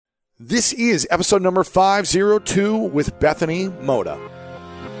This is episode number 502 with Bethany Mota.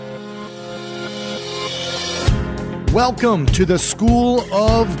 Welcome to the School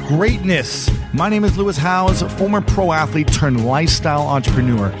of Greatness. My name is Lewis Howes, former pro athlete turned lifestyle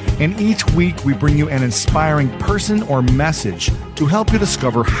entrepreneur, and each week we bring you an inspiring person or message to help you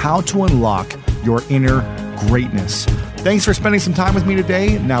discover how to unlock your inner greatness. Thanks for spending some time with me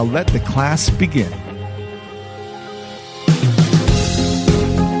today. Now let the class begin.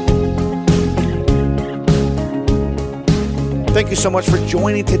 Thank you so much for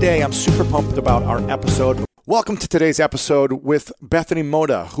joining today. I'm super pumped about our episode. Welcome to today's episode with Bethany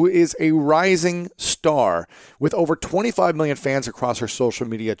Mota, who is a rising star with over 25 million fans across her social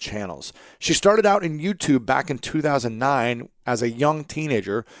media channels. She started out in YouTube back in 2009 as a young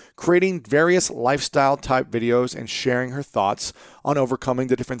teenager, creating various lifestyle type videos and sharing her thoughts on overcoming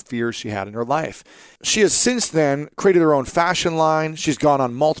the different fears she had in her life. She has since then created her own fashion line. She's gone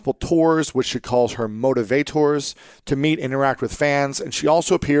on multiple tours, which she calls her Motivators, to meet and interact with fans. And she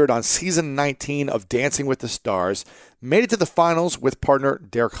also appeared on season 19 of Dancing with the Stars, made it to the finals with partner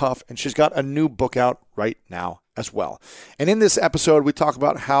Derek Huff, and she's got a new book out right now as well. And in this episode, we talk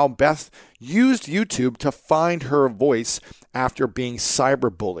about how Beth used YouTube to find her voice after being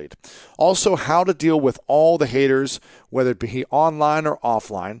cyberbullied. Also, how to deal with all the haters, whether it be online or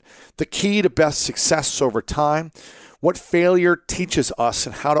offline, the key to Beth's success over time, what failure teaches us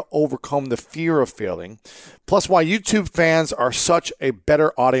and how to overcome the fear of failing, plus why YouTube fans are such a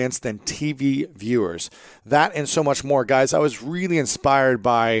better audience than TV viewers. That and so much more. Guys, I was really inspired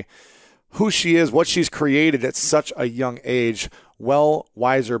by who she is, what she's created at such a young age, well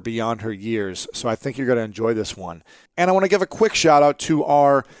wiser beyond her years. So I think you're going to enjoy this one. And I want to give a quick shout out to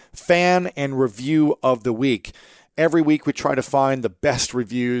our fan and review of the week. Every week we try to find the best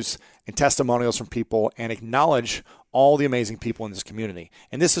reviews and testimonials from people and acknowledge all the amazing people in this community.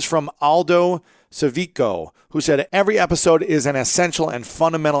 And this is from Aldo Savico, who said, every episode is an essential and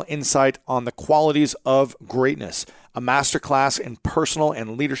fundamental insight on the qualities of greatness, a masterclass in personal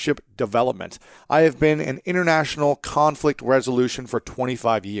and leadership development. I have been in international conflict resolution for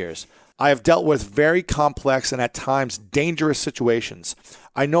 25 years. I have dealt with very complex and at times dangerous situations.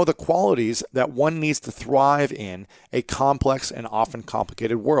 I know the qualities that one needs to thrive in a complex and often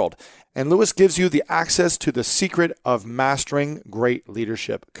complicated world. And Lewis gives you the access to the secret of mastering great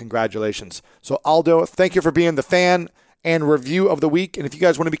leadership. Congratulations. So Aldo, thank you for being the fan and review of the week. And if you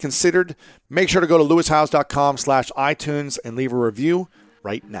guys want to be considered, make sure to go to lewishowes.com/iTunes and leave a review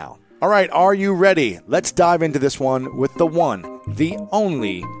right now. All right, are you ready? Let's dive into this one with the one, the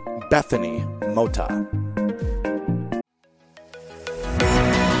only Bethany Mota.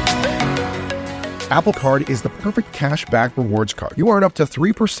 Apple Card is the perfect cash back rewards card. You earn up to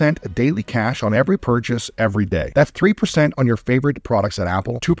 3% daily cash on every purchase every day. That's 3% on your favorite products at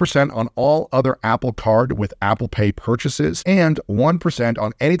Apple, 2% on all other Apple Card with Apple Pay purchases, and 1%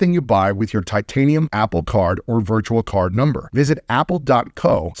 on anything you buy with your titanium Apple Card or virtual card number. Visit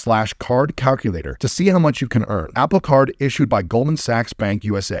apple.co/card calculator to see how much you can earn. Apple Card issued by Goldman Sachs Bank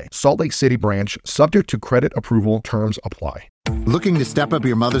USA. Salt Lake City branch, subject to credit approval, terms apply. Looking to step up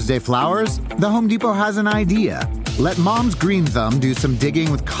your Mother's Day flowers? The Home Depot has an idea. Let Mom's Green Thumb do some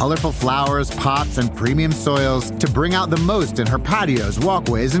digging with colorful flowers, pots, and premium soils to bring out the most in her patios,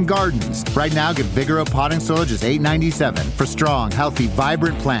 walkways, and gardens. Right now, get Vigoro potting soil just $8.97 for strong, healthy,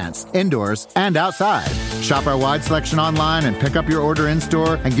 vibrant plants, indoors and outside. Shop our wide selection online and pick up your order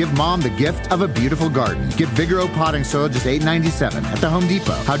in-store and give Mom the gift of a beautiful garden. Get Vigoro potting soil just $8.97 at the Home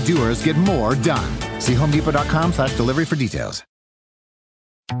Depot. How doers get more done. See homedepot.com/delivery for details.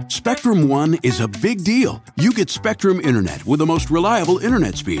 Spectrum One is a big deal. You get Spectrum Internet with the most reliable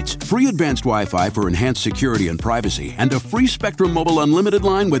internet speeds, free advanced Wi-Fi for enhanced security and privacy, and a free Spectrum Mobile Unlimited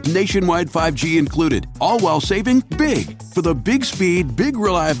line with nationwide 5G included, all while saving big. For the big speed, big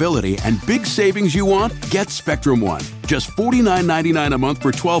reliability, and big savings you want, get Spectrum One. Just $49.99 a month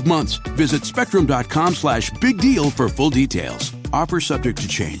for 12 months. Visit spectrum.com/big deal for full details. Offer subject to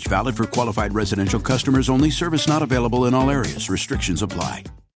change. Valid for qualified residential customers only. Service not available in all areas. Restrictions apply.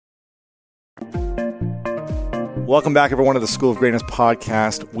 Welcome back, everyone, to the School of Greatness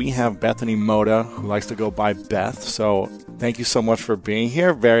podcast. We have Bethany Mota, who likes to go by Beth. So thank you so much for being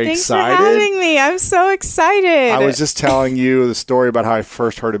here. Very excited. Thanks for having me. I'm so excited. I was just telling you the story about how I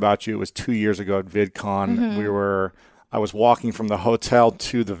first heard about you. It was 2 years ago at VidCon. Mm-hmm. I was walking from the hotel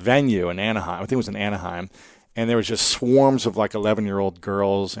to the venue in Anaheim. I think it was in Anaheim. And there was just swarms of like 11-year-old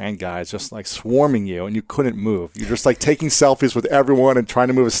girls and guys just like swarming you, and you couldn't move. You're just like taking selfies with everyone and trying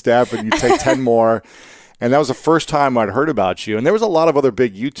to move a step, and you take 10 more. And that was the first time I'd heard about you. And there was a lot of other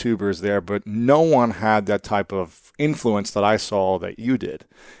big YouTubers there, but no one had that type of influence that I saw that you did.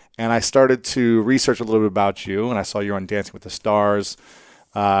 And I started to research a little bit about you, and I saw you on Dancing with the Stars.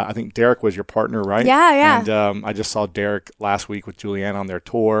 I think Derek was your partner, right? Yeah. And I just saw Derek last week with Julianne on their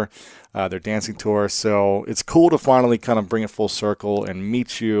tour, their dancing tour. So it's cool to finally kind of bring it full circle and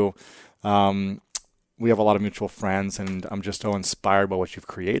meet you. We have a lot of mutual friends, and I'm just so inspired by what you've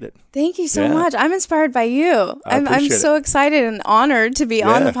created. Thank you so much. I'm inspired by you. I'm so excited and honored to be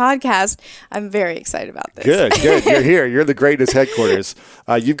on the podcast. I'm very excited about this. Good. You're here. You're the greatest headquarters.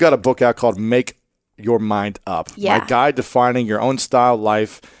 You've got a book out called Make Your Mind Up. Yeah. My guide to finding your own style,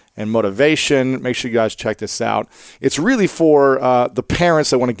 life, and motivation. Make sure you guys check this out. It's really for the parents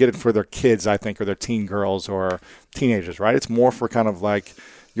that want to get it for their kids, I think, or their teen girls or teenagers, right? It's more for kind of like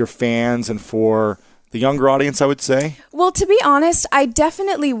your fans and for the younger audience, I would say. Well, to be honest, I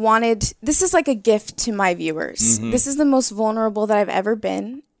definitely wanted, this is like a gift to my viewers. Mm-hmm. This is the most vulnerable that I've ever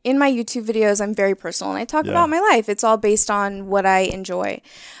been. In my YouTube videos, I'm very personal, and I talk about my life. It's all based on what I enjoy.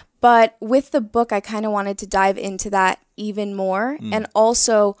 But with the book, I kind of wanted to dive into that even more. And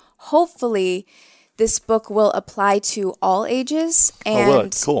also, hopefully, this book will apply to all ages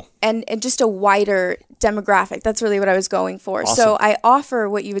and cool. and just a wider demographic. That's really what I was going for. Awesome. So I offer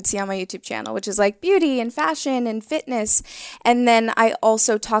what you would see on my YouTube channel, which is like beauty and fashion and fitness. And then I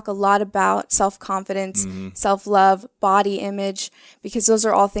also talk a lot about self-confidence, self-love, body image, because those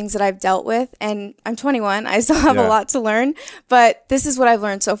are all things that I've dealt with. And I'm 21. I still have a lot to learn, but this is what I've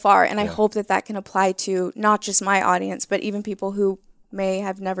learned so far. And I hope that that can apply to not just my audience, but even people who may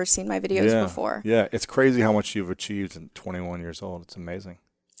have never seen my videos before. Yeah, it's crazy how much you've achieved at 21 years old. It's amazing.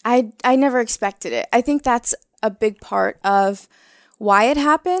 I never expected it. I think that's a big part of why it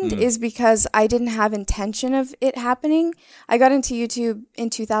happened is because I didn't have intention of it happening. I got into YouTube in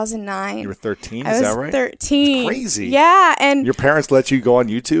 2009. You were 13, is that right? I was 13. It's crazy. Yeah, and your parents let you go on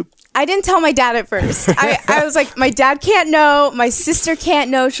YouTube? I didn't tell my dad at first. I was like, my dad can't know, my sister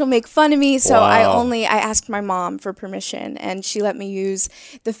can't know, she'll make fun of me. So I asked my mom for permission, and she let me use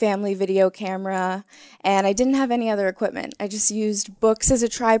the family video camera, and I didn't have any other equipment. I just used books as a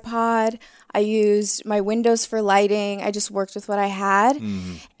tripod. I used my windows for lighting. I just worked with what I had.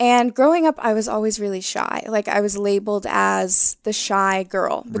 And growing up, I was always really shy. Like, I was labeled as the shy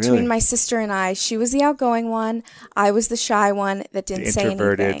girl. Between my sister and I, she was the outgoing one. I was the shy one that didn't say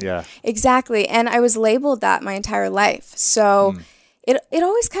anything. Yeah. Exactly. And I was labeled that my entire life. So it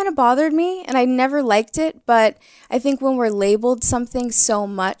always kind of bothered me, and I never liked it. But I think when we're labeled something so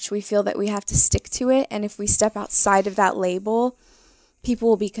much, we feel that we have to stick to it. And if we step outside of that label, people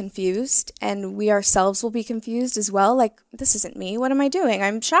will be confused, and we ourselves will be confused as well. Like, this isn't me. What am I doing?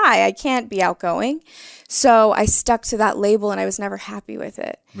 I'm shy. I can't be outgoing. So I stuck to that label, and I was never happy with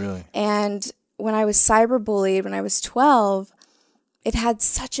it. Really? And when I was cyberbullied when I was 12, it had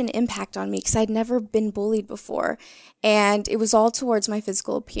such an impact on me because I'd never been bullied before. And it was all towards my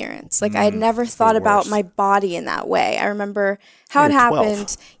physical appearance. Like, I had never thought about my body in that way. I remember how it happened.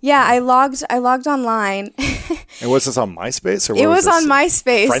 12. Yeah, I logged online. And was this on MySpace? Or it was on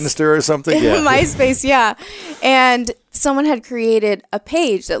MySpace. Friendster or something? Yeah. MySpace, yeah. And someone had created a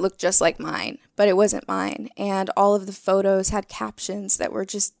page that looked just like mine, but it wasn't mine. And all of the photos had captions that were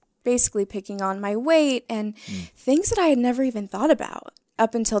just basically picking on my weight and things that I had never even thought about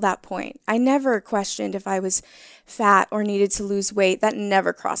up until that point. I never questioned if I was fat or needed to lose weight. That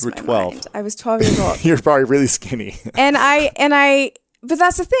never crossed my mind. I was 12 years old. You're probably really skinny. But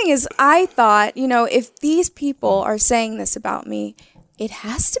that's the thing is, I thought, if these people are saying this about me, it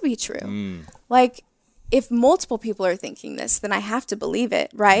has to be true. Like, if multiple people are thinking this, then I have to believe it,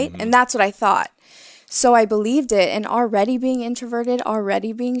 right? And that's what I thought. So I believed it, and already being introverted,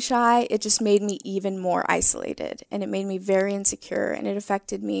 already being shy, it just made me even more isolated, and it made me very insecure, and it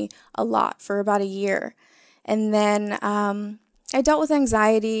affected me a lot for about a year. And then I dealt with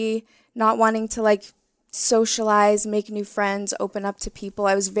anxiety, not wanting to socialize, make new friends, open up to people.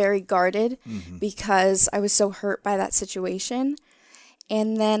 I was very guarded because I was so hurt by that situation.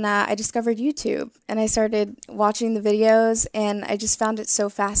 And then I discovered YouTube, and I started watching the videos, and I just found it so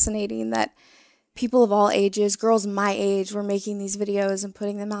fascinating that people of all ages, girls my age, were making these videos and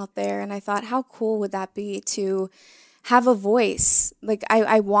putting them out there. And I thought, how cool would that be to have a voice? Like,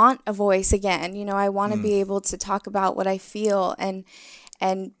 I want a voice again. I want to be able to talk about what I feel and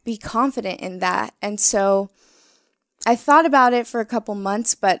be confident in that. And so I thought about it for a couple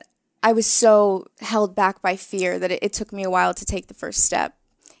months, but I was so held back by fear that it took me a while to take the first step.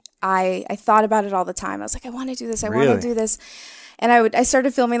 I thought about it all the time. I was like, I want to do this. I want to do this. And I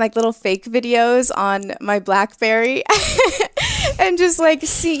started filming little fake videos on my BlackBerry and just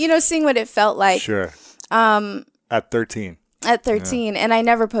seeing what it felt like. Sure. At 13. At 13, and I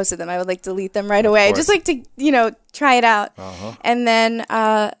never posted them. I would like delete them right away. Just like to, try it out. And then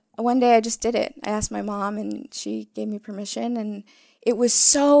one day I just did it. I asked my mom and she gave me permission, and it was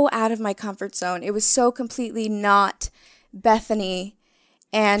so out of my comfort zone. It was so completely not Bethany,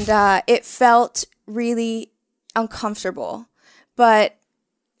 and it felt really uncomfortable, but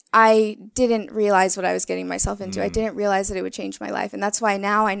I didn't realize what I was getting myself into. I didn't realize that it would change my life. And that's why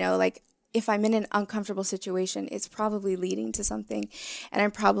now I know, like, if I'm in an uncomfortable situation, it's probably leading to something, and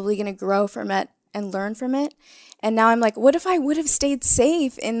I'm probably going to grow from it and learn from it. And now I'm like, what if I would have stayed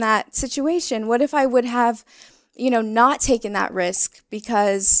safe in that situation? What if I would have, not taken that risk?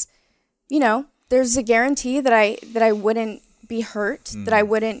 Because, there's a guarantee that I wouldn't be hurt, that I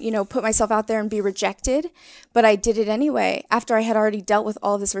wouldn't, put myself out there and be rejected. But I did it anyway after I had already dealt with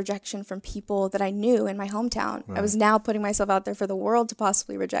all this rejection from people that I knew in my hometown. Right. I was now putting myself out there for the world to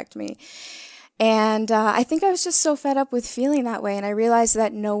possibly reject me. And I think I was just so fed up with feeling that way. And I realized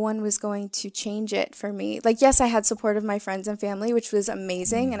that no one was going to change it for me. Like, yes, I had support of my friends and family, which was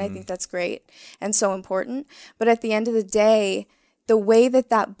amazing. And I think that's great and so important. But at the end of the day, the way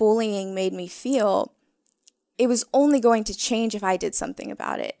that bullying made me feel, it was only going to change if I did something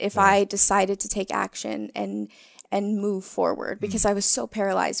about it, if I decided to take action and move forward, because I was so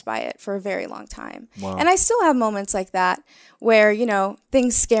paralyzed by it for a very long time. Wow. And I still have moments like that where,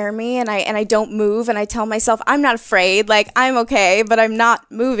 things scare me and I don't move, and I tell myself, I'm not afraid, like, I'm okay, but I'm not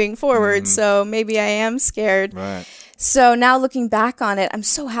moving forward. So maybe I am scared. Right. So now looking back on it, I'm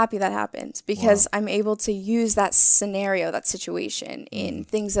so happy that happened, because I'm able to use that scenario, that situation in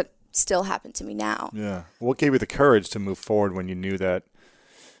things that still happen to me now. Yeah. What gave you the courage to move forward when you knew that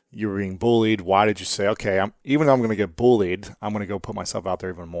you were being bullied? Why did you say, okay, even though I'm going to get bullied, I'm going to go put myself out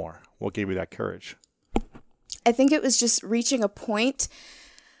there even more? What gave you that courage? I think it was just reaching a point.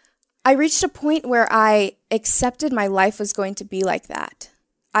 I reached a point where I accepted my life was going to be like that.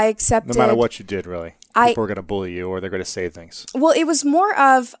 I accepted... No matter what you did, really. People are going to bully you, or they're going to say things. Well, it was more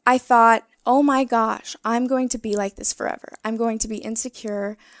of, I thought, oh my gosh, I'm going to be like this forever. I'm going to be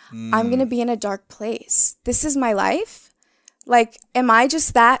insecure. I'm going to be in a dark place. This is my life. Like, am I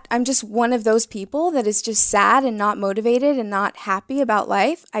just that? I'm just one of those people that is just sad and not motivated and not happy about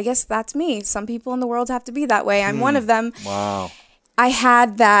life. I guess that's me. Some people in the world have to be that way. I'm one of them. Wow. I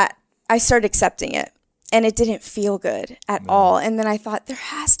had that. I started accepting it, and it didn't feel good at all. And then I thought, there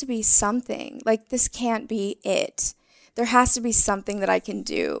has to be something. Like, this can't be it. There has to be something that I can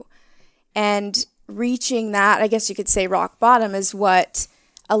do. And reaching that, I guess you could say rock bottom, is what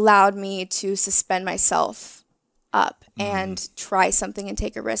allowed me to suspend myself up and try something and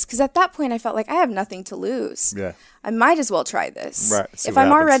take a risk. Because at that point, I felt like I have nothing to lose. Yeah, I might as well try this. Right. If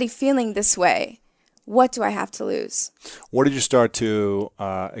I'm already feeling this way, what do I have to lose? What did you start to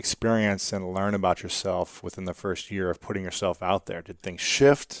experience and learn about yourself within the first year of putting yourself out there? Did things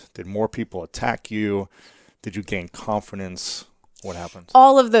shift? Did more people attack you? Did you gain confidence? What happened?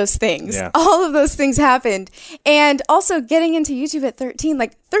 All of those things. Yeah. All of those things happened. And also getting into YouTube at 13,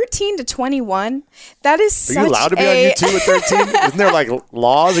 like 13 to 21, that is such a... Are you allowed to be on YouTube at 13? Isn't there like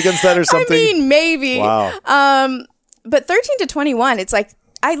laws against that or something? I mean, maybe. Wow. But 13 to 21, it's like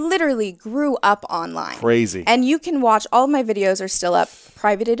I literally grew up online. Crazy. And you can watch, all of my videos are still up,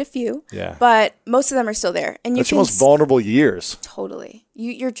 privated a few, but most of them are still there. And that's your most vulnerable years. Totally.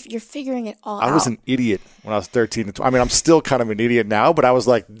 You're figuring it all out. I was an idiot when I was 13 to 20. I mean, I'm still kind of an idiot now, but I was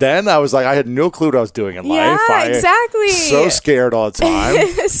like, I had no clue what I was doing in life. Yeah, exactly. So scared all the time.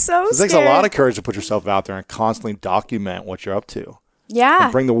 So it takes a lot of courage to put yourself out there and constantly document what you're up to. Yeah.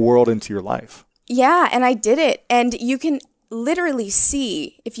 And bring the world into your life. Yeah, and I did it. And you can literally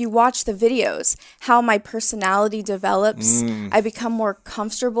see, if you watch the videos, how my personality develops. I become more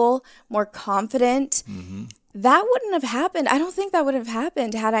comfortable, more confident. That wouldn't have happened. I don't think that would have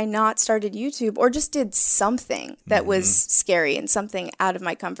happened had I not started YouTube or just did something that was scary and something out of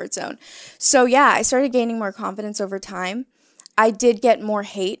my comfort zone. So yeah, I started gaining more confidence over time. I did get more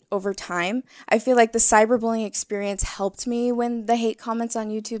hate over time. I feel like the cyberbullying experience helped me when the hate comments on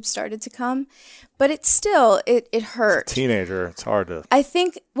YouTube started to come, but it hurt. As a teenager, it's hard to... I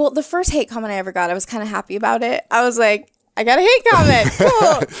think, the first hate comment I ever got, I was kind of happy about it. I was like, I got a hate comment,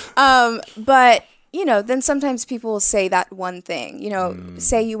 cool. But, then sometimes people will say that one thing,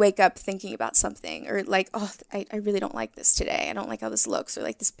 say you wake up thinking about something, or like, oh, I really don't like this today. I don't like how this looks, or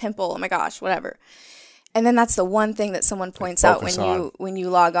like this pimple, oh my gosh, whatever. And then that's the one thing that someone points out when you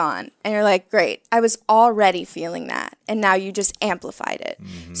log on. And you're like, great, I was already feeling that. And now you just amplified it.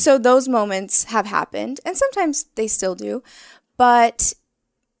 So those moments have happened. And sometimes they still do. But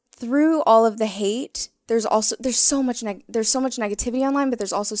through all of the hate, there's so much negativity online, but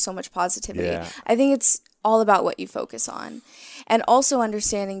there's also so much positivity. Yeah. I think it's all about what you focus on, and also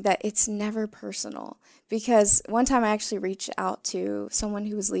understanding that it's never personal. Because one time I actually reached out to someone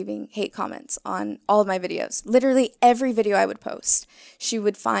who was leaving hate comments on all of my videos. Literally every video I would post, she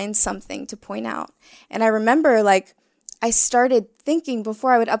would find something to point out. And I remember, like, I started thinking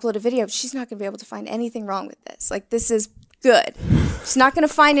before I would upload a video, she's not going to be able to find anything wrong with this. Like, this is good. She's not going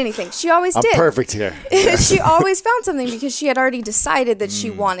to find anything. She always did. I'm perfect here. She always found something because she had already decided that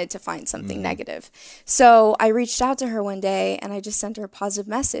she wanted to find something negative. So I reached out to her one day and I just sent her a positive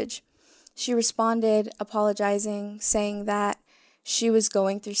message. She responded apologizing, saying that she was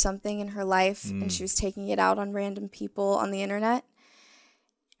going through something in her life and she was taking it out on random people on the internet.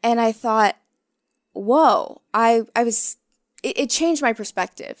 And I thought, whoa, it changed my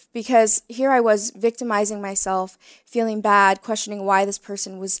perspective, because here I was victimizing myself, feeling bad, questioning why this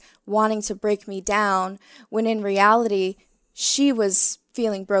person was wanting to break me down, when in reality, she was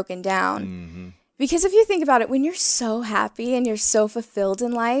feeling broken down. Mm-hmm. Because if you think about it, when you're so happy and you're so fulfilled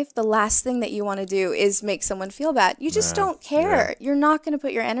in life, the last thing that you want to do is make someone feel bad. You just don't care. Yeah. You're not going to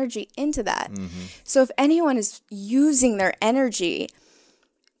put your energy into that. Mm-hmm. So if anyone is using their energy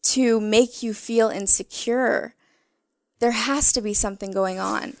to make you feel insecure, there has to be something going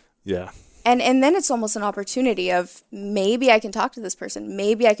on. Yeah. And then it's almost an opportunity of, maybe I can talk to this person.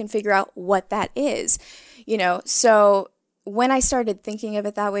 Maybe I can figure out what that is, So when I started thinking of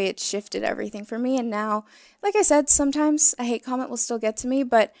it that way, it shifted everything for me. And now, like I said, sometimes a hate comment will still get to me,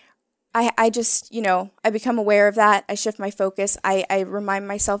 but I just, I become aware of that. I shift my focus. I remind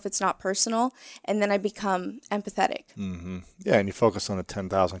myself it's not personal, and then I become empathetic. Mm-hmm. Yeah, and you focus on the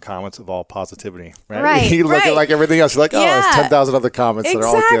 10,000 comments of all positivity, right? Right. You look at like everything else, you're like, there's 10,000 other comments that are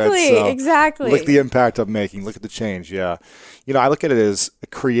all good. So Exactly. Look at the impact of making. Look at the change, yeah. I look at it as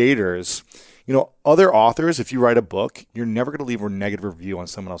creators. Other authors, if you write a book, you're never going to leave a negative review on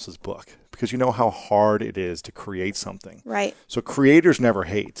someone else's book, because you know how hard it is to create something. Right. So creators never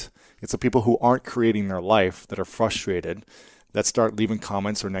hate. It's the people who aren't creating their life that are frustrated that start leaving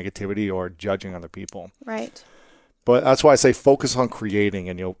comments or negativity or judging other people. Right. But that's why I say focus on creating,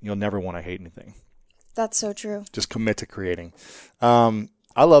 and you'll never want to hate anything. That's so true. Just commit to creating.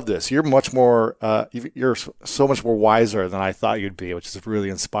 I love this. You're much more, you're so much more wiser than I thought you'd be, which is really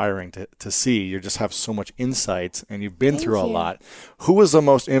inspiring to see. You just have so much insight, and you've been through a lot. Who was the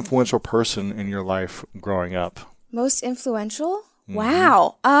most influential person in your life growing up? Most influential? Mm-hmm.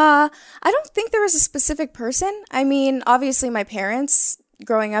 Wow. I don't think there was a specific person. I mean, obviously my parents.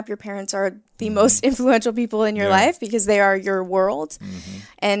 Growing up, your parents are the most influential people in your life, because they are your world. Mm-hmm.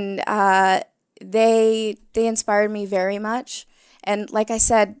 And they inspired me very much. And like I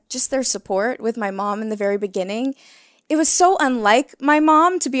said, just their support with my mom in the very beginning, it was so unlike my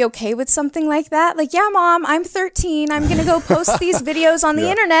mom to be okay with something like that. Like, yeah, Mom, I'm 13. I'm going to go post these videos on the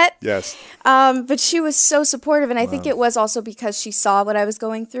internet. Yes. But she was so supportive. And I think it was also because she saw what I was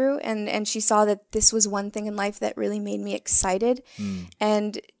going through, and she saw that this was one thing in life that really made me excited.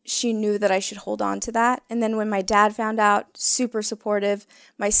 And she knew that I should hold on to that. And then when my dad found out, super supportive.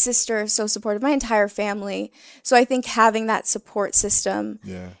 My sister, so supportive. My entire family. So I think having that support system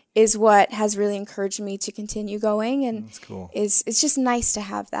is what has really encouraged me to continue going. And that's cool. It's just nice to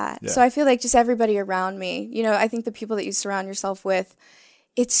have that. Yeah. So I feel like just everybody around me, I think the people that you surround yourself with,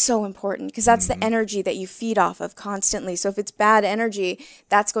 it's so important, because that's the energy that you feed off of constantly. So if it's bad energy,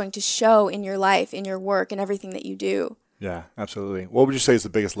 that's going to show in your life, in your work, and everything that you do. Yeah, absolutely. What would you say is the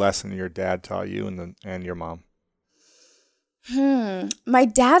biggest lesson your dad taught you and your mom? My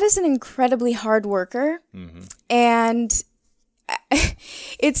dad is an incredibly hard worker, and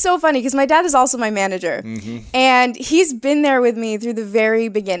it's so funny because my dad is also my manager, and he's been there with me through the very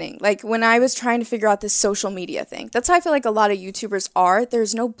beginning. Like when I was trying to figure out this social media thing, that's how I feel like a lot of YouTubers are.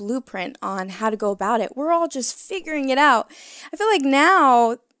 There's no blueprint on how to go about it. We're all just figuring it out. I feel like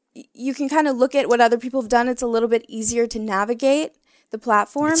now you can kind of look at what other people have done. It's a little bit easier to navigate the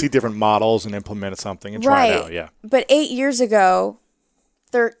platform. You can see different models and implement something and try it out. Yeah. But 8 years ago,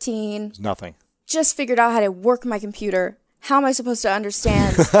 13, it's nothing. Just figured out how to work my computer. How am I supposed to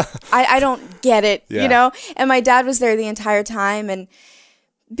understand? I don't get it, And my dad was there the entire time. And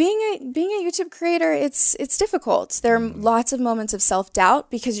being a YouTube creator, it's difficult. There are lots of moments of self-doubt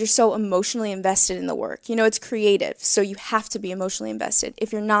because you're so emotionally invested in the work. It's creative, so you have to be emotionally invested.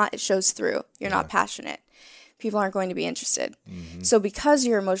 If you're not, it shows through. You're not passionate. People aren't going to be interested. So because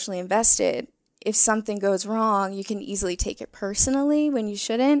you're emotionally invested, if something goes wrong, you can easily take it personally when you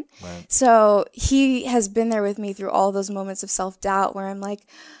shouldn't. Right. So he has been there with me through all those moments of self-doubt where I'm like,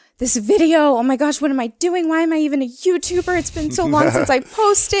 this video. Oh my gosh, what am I doing? Why am I even a YouTuber? It's been so long since I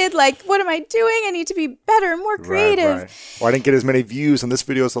posted. Like, what am I doing? I need to be better and more creative. Right. Or I didn't get as many views on this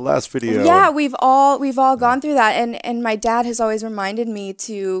video as the last video. Yeah, we've all gone through that. And my dad has always reminded me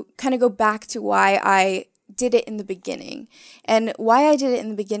to kind of go back to why I did it in the beginning. And why I did it in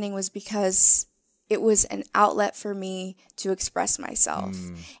the beginning was because it was an outlet for me to express myself.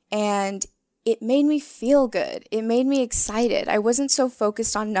 And it made me feel good. It made me excited. I wasn't so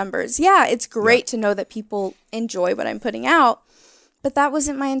focused on numbers. Yeah, it's great to know that people enjoy what I'm putting out, but that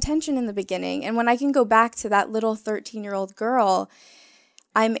wasn't my intention in the beginning. And when I can go back to that little 13-year-old girl,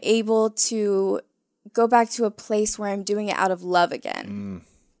 I'm able to go back to a place where I'm doing it out of love again.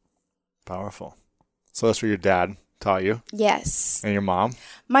 Powerful. So that's what your dad taught you? Yes. And your mom?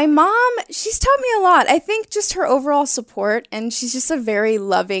 My mom, she's taught me a lot. I think just her overall support, and she's just a very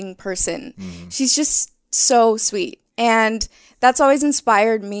loving person. She's just so sweet. And that's always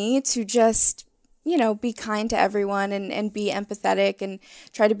inspired me to just, be kind to everyone and be empathetic and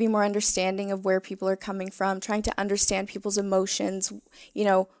try to be more understanding of where people are coming from, trying to understand people's emotions,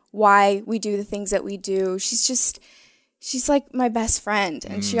 why we do the things that we do. She's like my best friend,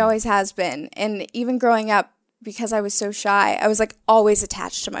 and she always has been. And even growing up, because I was so shy, I was like always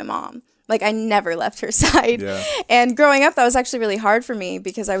attached to my mom. Like I never left her side. Yeah. And growing up, that was actually really hard for me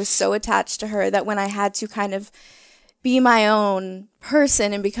because I was so attached to her that when I had to kind of be my own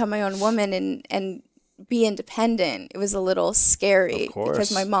person and become my own woman and be independent, it was a little scary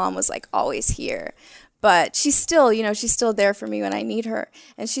because my mom was like always here. But she's still, she's still there for me when I need her.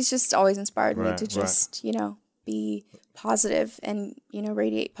 And she's just always inspired me to just, be positive and,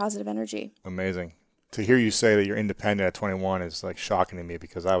 radiate positive energy. Amazing. To hear you say that you're independent at 21 is like shocking to me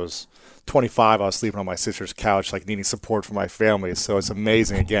because I was 25. I was sleeping on my sister's couch, like needing support from my family. So it's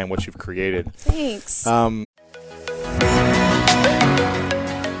amazing, again, what you've created. Thanks.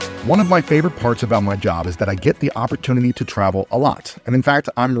 One of my favorite parts about my job is that I get the opportunity to travel a lot. And in fact,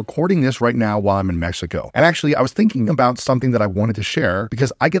 I'm recording this right now while I'm in Mexico. And actually, I was thinking about something that I wanted to share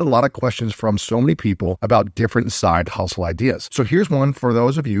because I get a lot of questions from so many people about different side hustle ideas. So here's one for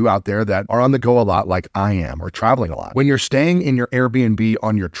those of you out there that are on the go a lot like I am or traveling a lot. When you're staying in your Airbnb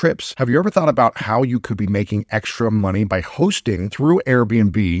on your trips, have you ever thought about how you could be making extra money by hosting through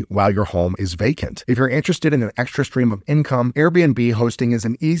Airbnb while your home is vacant? If you're interested in an extra stream of income, Airbnb hosting is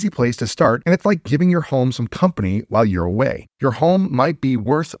an easy place to start, and it's like giving your home some company while you're away. Your home might be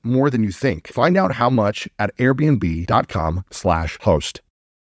worth more than you think. Find out how much at airbnb.com/host.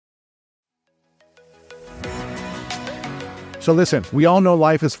 So listen, we all know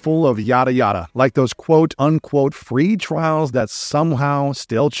life is full of yada yada, like those quote unquote free trials that somehow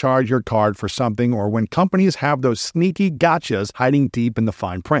still charge your card for something, or when companies have those sneaky gotchas hiding deep in the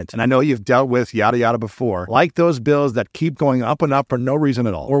fine print. And I know you've dealt with yada yada before, like those bills that keep going up and up for no reason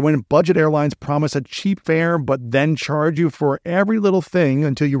at all, or when budget airlines promise a cheap fare but then charge you for every little thing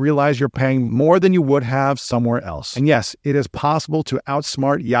until you realize you're paying more than you would have somewhere else. And yes, it is possible to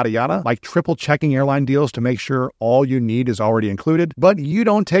outsmart yada yada, like triple checking airline deals to make sure all you need is already included, but you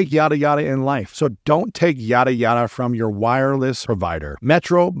don't take yada yada in life. So don't take yada yada from your wireless provider.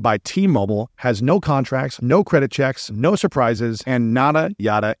 Metro by T-Mobile has no contracts, no credit checks, no surprises, and nada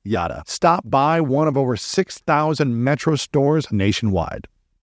yada yada. Stop by one of over 6,000 Metro stores nationwide.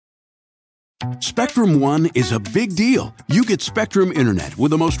 Spectrum One is a big deal. You get Spectrum Internet with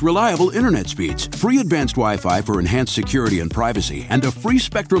the most reliable internet speeds, free advanced Wi-Fi for enhanced security and privacy, and a free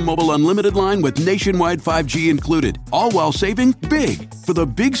Spectrum Mobile unlimited line with nationwide 5G included, all while saving big. For the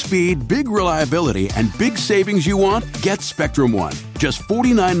big speed, big reliability, and big savings you want, get Spectrum One. Just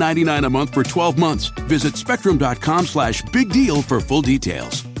 $49.99 a month for 12 months. Visit spectrum.com/big deal for full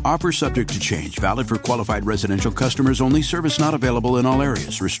details. Offer subject to change. Valid for qualified residential customers only. Service not available in all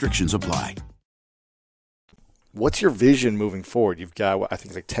areas. Restrictions apply. What's your vision moving forward? You've got, I think,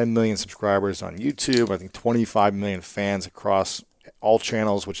 it's like 10 million subscribers on YouTube. I think 25 million fans across all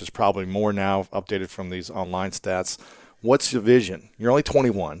channels, which is probably more now, updated from these online stats. What's your vision? You're only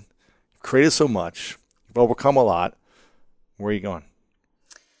 21. You've created so much. You've overcome a lot. Where are you going?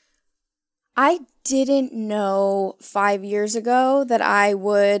 I didn't know 5 years ago that I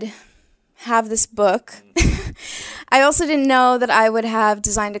would have this book. I also didn't know that I would have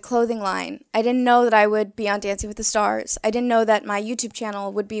designed a clothing line. I didn't know that I would be on Dancing with the Stars. I didn't know that my YouTube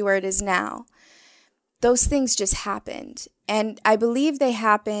channel would be where it is now. Those things just happened. And I believe they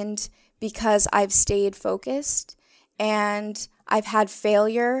happened because I've stayed focused and I've had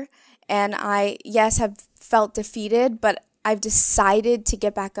failure and I, yes, have felt defeated, but I've decided to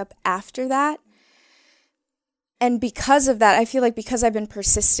get back up after that. And because of that, I feel like because I've been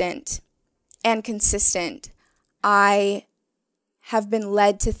persistent and consistent, I have been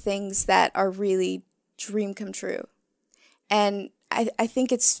led to things that are really dream come true. And I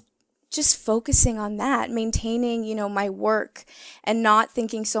think it's just focusing on that, maintaining, my work and not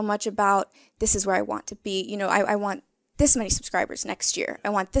thinking so much about this is where I want to be. I want this many subscribers next year. I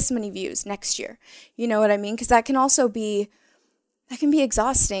want this many views next year. You know what I mean? Because that can be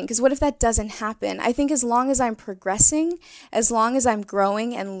exhausting. Because what if that doesn't happen? I think as long as I'm progressing, as long as I'm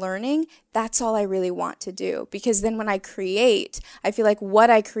growing and learning, that's all I really want to do. Because then when I create, I feel like what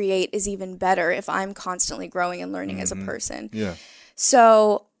I create is even better if I'm constantly growing and learning as a person. Yeah.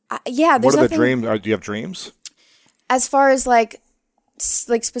 So, What are the dreams? Do you have dreams? As far as like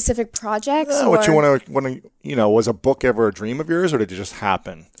specific projects? What you want to, was a book ever a dream of yours, or did it just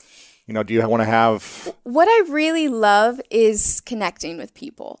happen? Do you want to have... What I really love is connecting with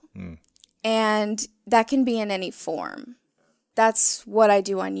people. And that can be in any form. That's what I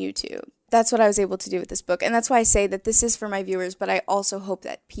do on YouTube. That's what I was able to do with this book. And that's why I say that this is for my viewers, but I also hope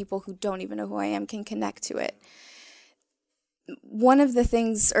that people who don't even know who I am can connect to it. One of the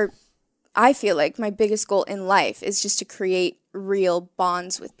things, or I feel like my biggest goal in life is just to create real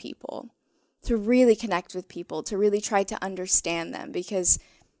bonds with people, to really connect with people, to really try to understand them, because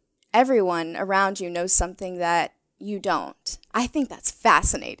everyone around you knows something that you don't. I think that's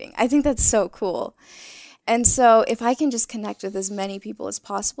fascinating. I think that's so cool. And so if I can just connect with as many people as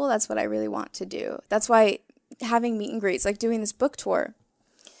possible, that's what I really want to do. That's why having meet and greets, like doing this book tour,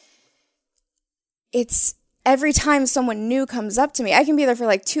 it's every time someone new comes up to me, I can be there for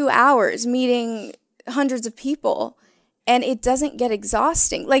like 2 hours meeting hundreds of people, and it doesn't get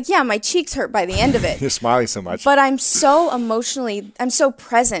exhausting. Like, yeah, my cheeks hurt by the end of it. You're smiling so much. But I'm so I'm so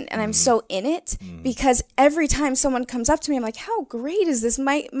present, and I'm so in it, because every time someone comes up to me, I'm like, how great is this?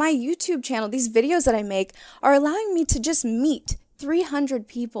 My YouTube channel, these videos that I make are allowing me to just meet 300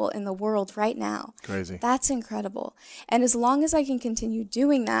 people in the world right now. Crazy. That's incredible. And as long as I can continue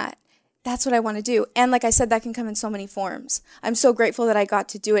doing that, that's what I want to do. And like I said, that can come in so many forms. I'm so grateful that I got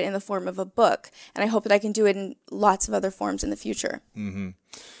to do it in the form of a book, and I hope that I can do it in lots of other forms in the future.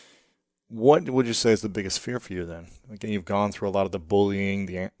 What would you say is the biggest fear for you then? Again, you've gone through a lot of the bullying,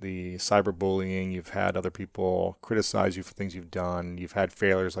 the cyberbullying. You've had other people criticize you for things you've done. You've had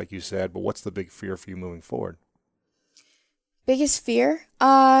failures, like you said. But what's the big fear for you moving forward? Biggest fear?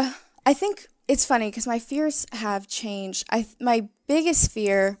 I think it's funny because my fears have changed. My biggest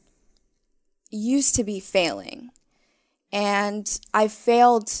fear used to be failing, and I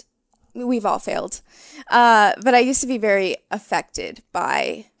failed. We've all failed, but I used to be very affected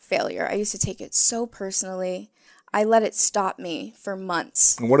by failure. I used to take it so personally. I let it stop me for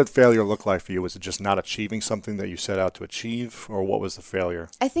months. And what did failure look like for you? Was it just not achieving something that you set out to achieve, or what was the failure?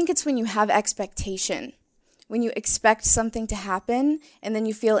 I think it's when you have expectation. When you expect something to happen and then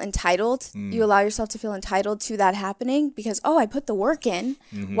you feel entitled, you allow yourself to feel entitled to that happening because, I put the work in.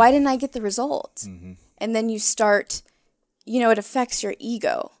 Why didn't I get the result? And then you start, it affects your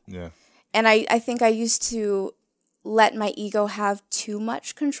ego. Yeah. And I think I used to let my ego have too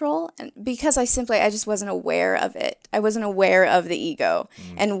much control, and because I just wasn't aware of it. I wasn't aware of the ego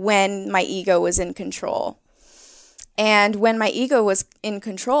and when my ego was in control. And when my ego was in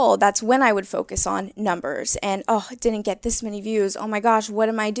control, that's when I would focus on numbers and, didn't get this many views. Oh my gosh, what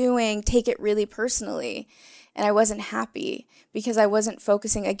am I doing? Take it really personally. And I wasn't happy because I wasn't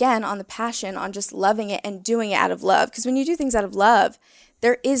focusing again on the passion, on just loving it and doing it out of love. Because when you do things out of love,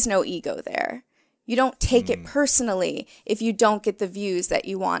 there is no ego there. You don't take it personally if you don't get the views that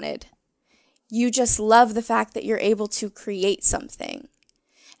you wanted. You just love the fact that you're able to create something.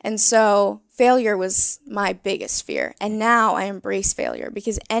 And so failure was my biggest fear. And now I embrace failure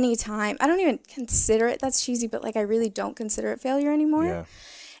because anytime, I don't even consider it, that's cheesy, but I really don't consider it failure anymore. Yeah.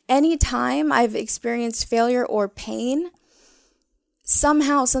 Anytime I've experienced failure or pain,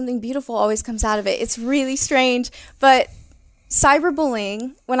 somehow something beautiful always comes out of it. It's really strange. But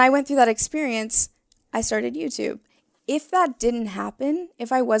cyberbullying, when I went through that experience, I started YouTube. If that didn't happen,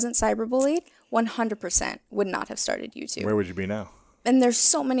 if I wasn't cyberbullied, 100% would not have started YouTube. Where would you be now? And there's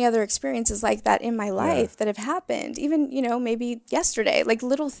so many other experiences like that in my life that have happened. Even, maybe yesterday,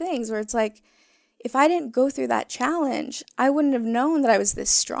 little things where it's if I didn't go through that challenge, I wouldn't have known that I was this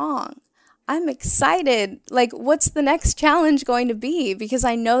strong. I'm excited. What's the next challenge going to be? Because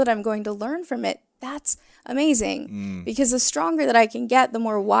I know that I'm going to learn from it. That's amazing. Because the stronger that I can get, the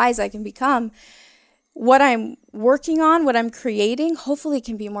more wise I can become. What I'm working on, what I'm creating, hopefully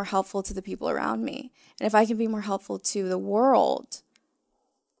can be more helpful to the people around me. And if I can be more helpful to the world,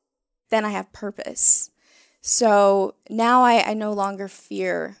 then I have purpose. So now I no longer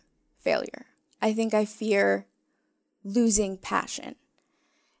fear failure. I think I fear losing passion.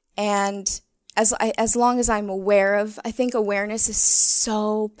 And as long as I'm aware of, I think awareness is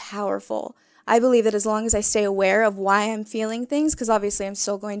so powerful. I believe that as long as I stay aware of why I'm feeling things, because obviously I'm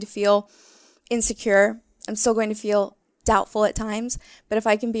still going to feel insecure, I'm still going to feel doubtful at times, but if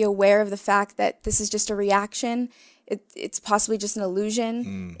I can be aware of the fact that this is just a reaction, it's possibly just an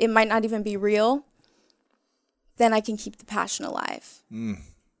illusion, it might not even be real, then I can keep the passion alive.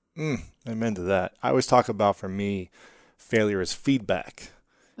 Amen to that. I always talk about, for me, failure is feedback.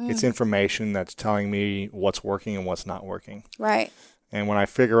 It's information that's telling me what's working and what's not working. Right. And when I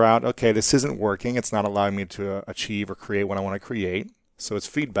figure out, okay, this isn't working, it's not allowing me to achieve or create what I want to create. So it's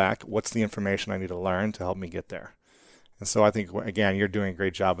feedback. What's the information I need to learn to help me get there? And so I think, again, you're doing a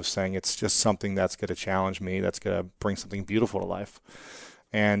great job of saying it's just something that's going to challenge me, that's going to bring something beautiful to life,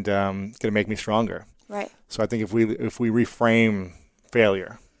 and going to make me stronger. Right. So I think if we reframe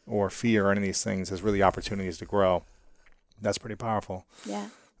failure or fear or any of these things as really opportunities to grow, that's pretty powerful. Yeah.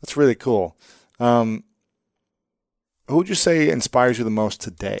 That's really cool. Who would you say inspires you the most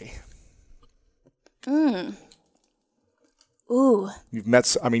today? Ooh. You've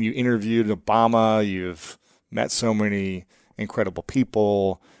met, you interviewed Obama, you've met so many incredible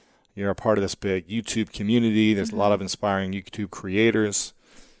people. You're a part of this big YouTube community. There's a lot of inspiring YouTube creators.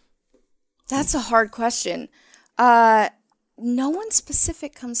 That's a hard question. No one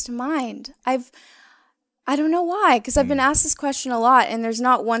specific comes to mind. I don't know why, because I've been asked this question a lot, and there's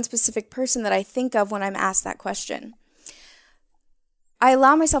not one specific person that I think of when I'm asked that question. I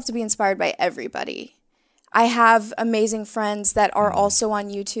allow myself to be inspired by everybody. I have amazing friends that are also on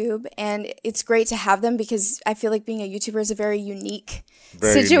YouTube, and it's great to have them because I feel like being a YouTuber is a very unique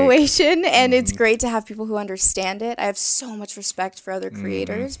situation, and it's great to have people who understand it. I have so much respect for other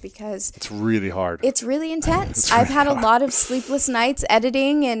creators because it's really hard. It's really intense. I've had a lot of sleepless nights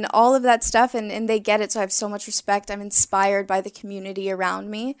editing and all of that stuff, and they get it, so I have so much respect. I'm inspired by the community around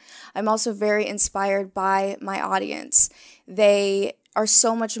me. I'm also very inspired by my audience. They are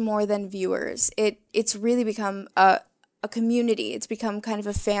so much more than viewers. It's really become a community. It's become kind of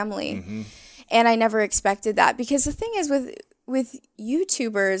a family. And I never expected that, because the thing is with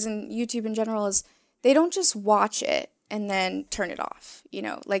YouTubers and YouTube in general is they don't just watch it and then turn it off,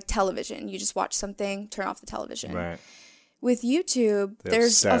 like television. You just watch something, turn off the television. Right. With YouTube,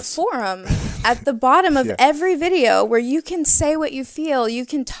 there's obsessed. a forum at the bottom of every video where you can say what you feel. You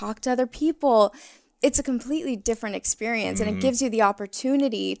can talk to other people. It's a completely different experience, and it gives you the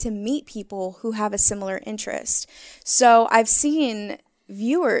opportunity to meet people who have a similar interest. So I've seen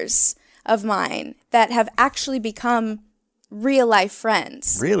viewers of mine that have actually become real life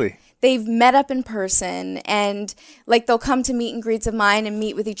friends. Really? They've met up in person, and like they'll come to meet and greets of mine and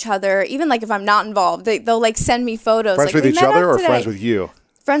meet with each other. Even like if I'm not involved, they'll like send me photos. Friends like, with each other or friends with you?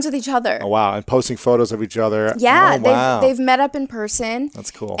 Friends with each other. Oh, wow. And posting photos of each other. Yeah, oh, wow. they've met up in person. That's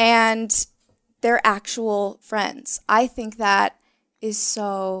cool. And they're actual friends. I think that is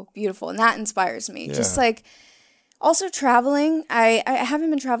so beautiful, and that inspires me. Yeah. Just like also traveling. I haven't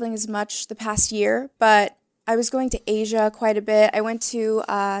been traveling as much the past year, but I was going to Asia quite a bit. I went to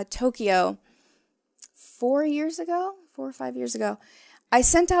Tokyo 4 or 5 years ago. I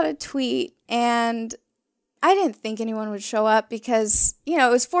sent out a tweet, and I didn't think anyone would show up because,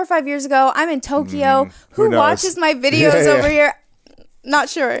 it was 4 or 5 years ago. I'm in Tokyo. Who watches my videos over here? Not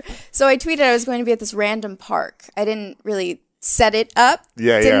sure. So I tweeted I was going to be at this random park. I didn't really set it up.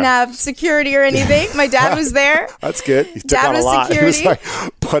 Didn't have security or anything. My dad was there. That's good. He took Dad out a lot. security. He was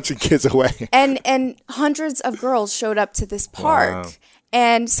like punching kids away. And hundreds of girls showed up to this park. Wow.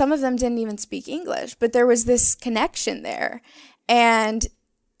 And some of them didn't even speak English, but there was this connection there. And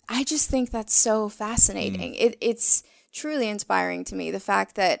I just think that's so fascinating. It's truly inspiring to me, the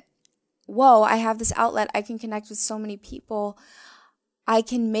fact that, whoa, I have this outlet. I can connect with so many people. I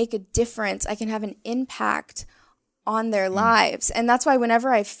can make a difference. I can have an impact on their lives. And that's why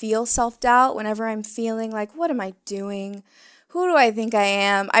whenever I feel self-doubt, whenever I'm feeling like, what am I doing? Who do I think I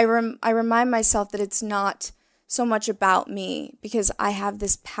am? I remind myself that it's not so much about me, because I have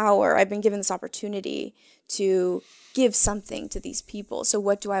this power. I've been given this opportunity to give something to these people. So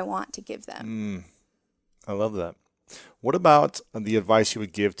what do I want to give them? I love that. What about the advice you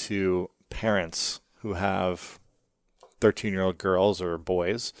would give to parents who have 13-year-old girls or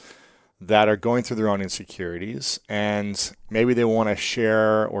boys that are going through their own insecurities, and maybe they want to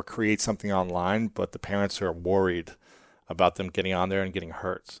share or create something online, but the parents are worried about them getting on there and getting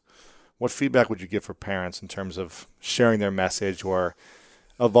hurt? What feedback would you give for parents in terms of sharing their message or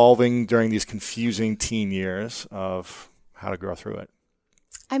evolving during these confusing teen years of how to grow through it?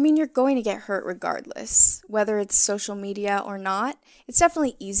 I mean, you're going to get hurt regardless, whether it's social media or not. It's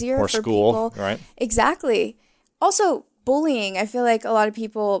definitely easier or for school, people. Right? Exactly. Also, bullying, I feel like a lot of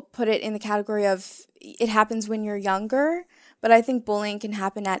people put it in the category of it happens when you're younger. But I think bullying can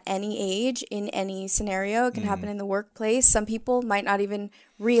happen at any age, in any scenario. It can happen in the workplace. Some people might not even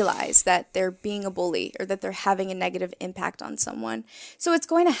realize that they're being a bully or that they're having a negative impact on someone. So it's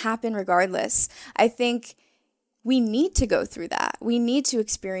going to happen regardless. I think we need to go through that. We need to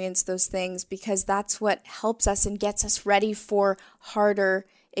experience those things because that's what helps us and gets us ready for harder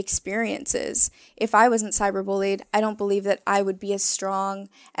experiences. If I wasn't cyberbullied, I don't believe that I would be as strong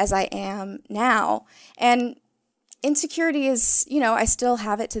as I am now. And insecurity is, I still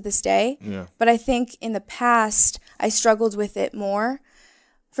have it to this day, but I think in the past, I struggled with it more.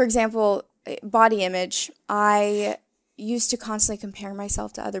 For example, body image, I used to constantly compare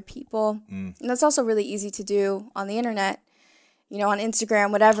myself to other people. And that's also really easy to do on the internet, on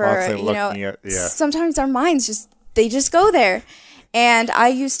Instagram, whatever, sometimes our minds they just go there. And I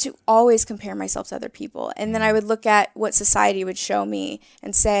used to always compare myself to other people. And then I would look at what society would show me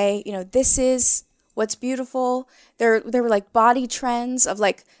and say, this is what's beautiful. There were like body trends of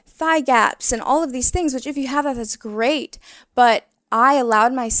like thigh gaps and all of these things, which if you have that, that's great. But I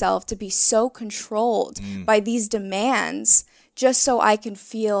allowed myself to be so controlled by these demands just so I can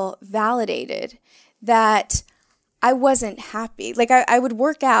feel validated that I wasn't happy. Like I would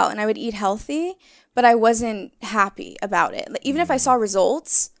work out and I would eat healthy, but I wasn't happy about it. Like, even if I saw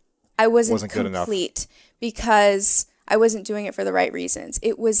results, I wasn't complete because I wasn't doing it for the right reasons.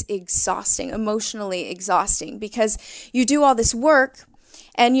 It was exhausting, emotionally exhausting, because you do all this work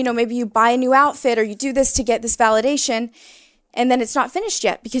and, maybe you buy a new outfit or you do this to get this validation and then it's not finished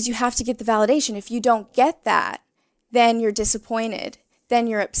yet because you have to get the validation. If you don't get that, then you're disappointed. Then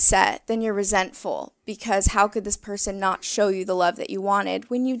you're upset. Then you're resentful because how could this person not show you the love that you wanted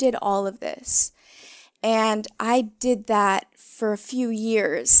when you did all of this? And I did that for a few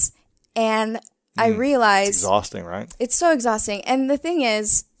years and I realized it's exhausting, right? It's so exhausting. And the thing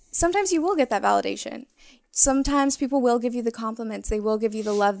is, sometimes you will get that validation. Sometimes people will give you the compliments. They will give you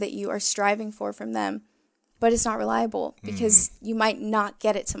the love that you are striving for from them. But it's not reliable because you might not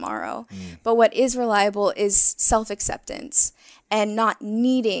get it tomorrow. But what is reliable is self-acceptance and not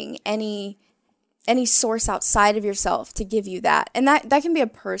needing any source outside of yourself to give you that. And that can be a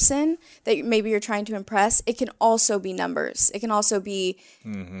person that maybe you're trying to impress. It can also be numbers. It can also be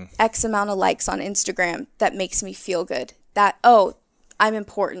X amount of likes on Instagram that makes me feel good. That, I'm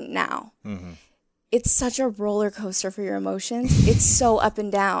important now. It's such a roller coaster for your emotions. It's so up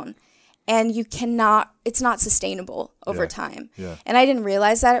and down. And it's not sustainable over time. Yeah. And I didn't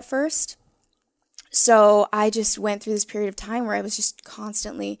realize that at first. So I just went through this period of time where I was just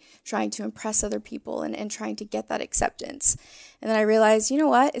constantly trying to impress other people and trying to get that acceptance. And then I realized,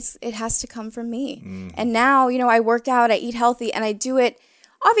 what? It has to come from me. And now, I work out, I eat healthy, and I do it.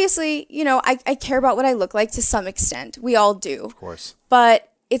 Obviously, I care about what I look like to some extent. We all do. Of course.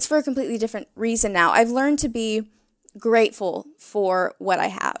 But it's for a completely different reason now. I've learned to be grateful for what I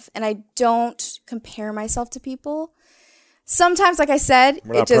have. And I don't compare myself to people. Sometimes, like I said,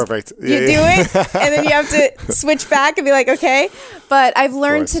 we're not perfect. You do it, and then you have to switch back and be like, okay. But I've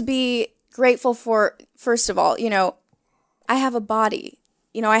learned to be grateful for, first of all, I have a body.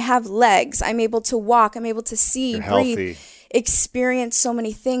 I have legs. I'm able to walk. I'm able to see, breathe, experience so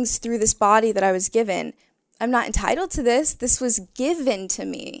many things through this body that I was given. I'm not entitled to this. This was given to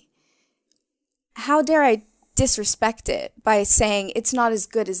me. How dare I disrespect it by saying it's not as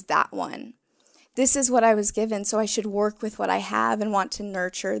good as that one? This is what I was given, so I should work with what I have and want to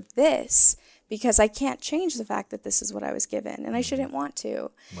nurture this because I can't change the fact that this is what I was given, and I shouldn't want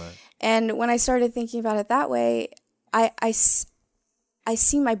to. Right. And when I started thinking about it that way, I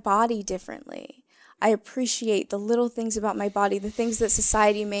see my body differently. I appreciate the little things about my body, the things that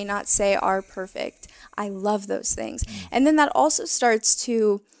society may not say are perfect. I love those things. And then that also starts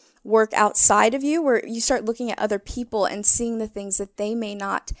to work outside of you, where you start looking at other people and seeing the things that they may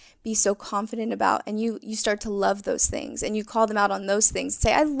not be so confident about, and you start to love those things and you call them out on those things.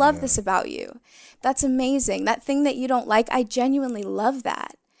 Say, I love this about you. That's amazing. That thing that you don't like, I genuinely love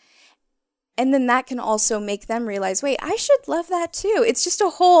that. And then that can also make them realize, wait, I should love that too. It's just a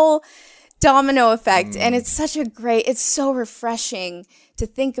whole domino effect. And it's so refreshing to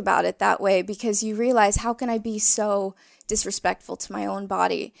think about it that way, because you realize, how can I be so disrespectful to my own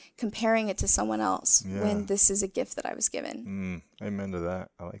body, comparing it to someone else when this is a gift that I was given. Amen to that.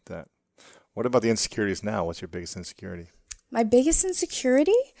 I like that. What about the insecurities now? What's your biggest insecurity? My biggest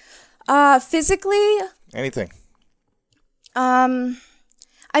insecurity? Physically? Anything.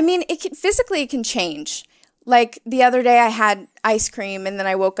 Physically it can change. Like the other day I had ice cream and then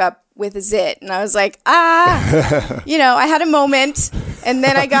I woke up with a zit and I was like, I had a moment and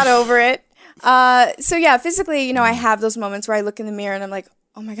then I got over it. So yeah, physically, you know, I have those moments where I look in the mirror and I'm like,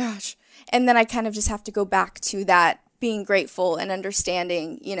 oh my gosh. And then I kind of just have to go back to that being grateful and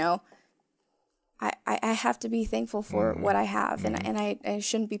understanding, you know, I have to be thankful for what I have, and I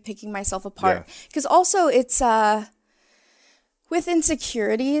shouldn't be picking myself apart. Because also it's with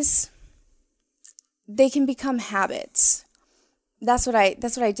insecurities, they can become habits. That's what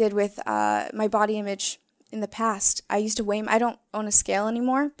I did with my body image in the past. I used to weigh. I don't own a scale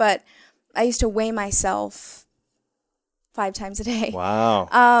anymore, but I used to weigh myself 5 times a day.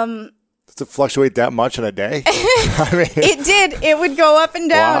 Wow. Does it fluctuate that much in a day? I mean, it did. It would go up and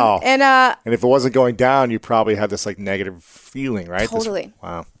down. Wow. And if it wasn't going down, you probably had this like negative feeling, right? Totally.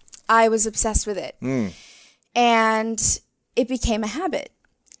 Wow. I was obsessed with it. And it became a habit.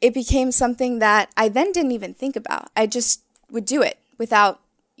 It became something that I then didn't even think about. I just would do it without,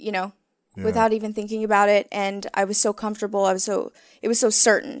 you know, without even thinking about it. And I was so comfortable. It was so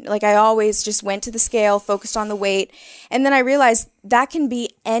certain. Like I always just went to the scale, focused on the weight. And then I realized that can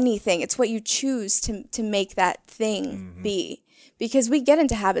be anything. It's what you choose to make that thing be. Because we get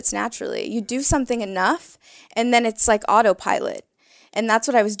into habits naturally. You do something enough and then it's like autopilot. And that's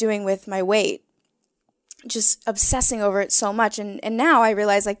what I was doing with my weight. Just obsessing over it so much. And now I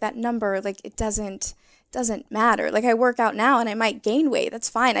realize like that number, like it doesn't matter. Like I work out now and I might gain weight. That's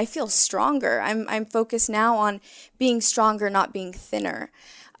fine. I feel stronger. I'm focused now on being stronger, not being thinner.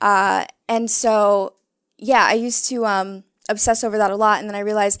 And so, yeah, I used to obsess over that a lot. And then I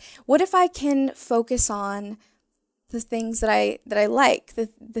realized, what if I can focus on the things that I like,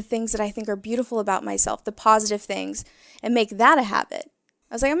 the things that I think are beautiful about myself, the positive things, and make that a habit?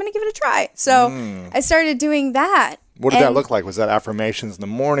 I was like, I'm going to give it a try. So I started doing that. What did that look like? Was that affirmations in the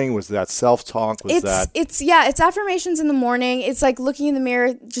morning? Was that self-talk? It's affirmations in the morning. It's like looking in the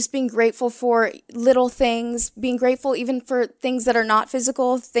mirror, just being grateful for little things, being grateful even for things that are not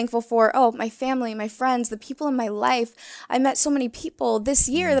physical, thankful for, my family, my friends, the people in my life. I met so many people this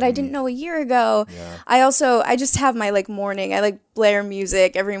year that I didn't know a year ago. Yeah. I just have my like morning. I like blare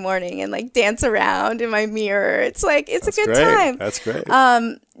music every morning and like dance around in my mirror. It's like, it's a good time. That's great.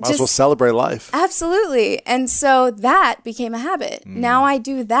 Might as well celebrate life. Absolutely. And so that became a habit. Now I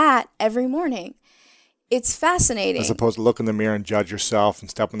do that every morning. It's fascinating. As opposed to look in the mirror and judge yourself and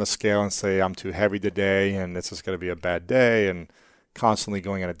step on the scale and say, I'm too heavy today and it's just going to be a bad day, and constantly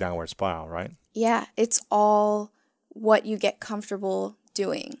going in a downward spiral, right? Yeah. It's all what you get comfortable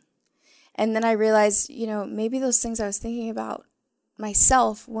doing. And then I realized, maybe those things I was thinking about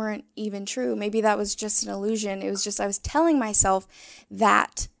myself weren't even true. Maybe that was just an illusion. It was just I was telling myself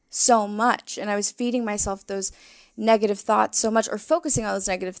that so much, and I was feeding myself those negative thoughts so much, or focusing on those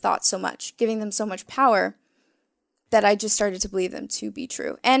negative thoughts so much, giving them so much power, that I just started to believe them to be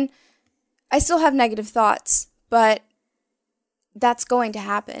true. And I still have negative thoughts, but that's going to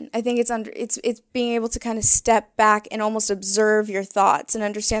happen. I think it's being able to kind of step back and almost observe your thoughts and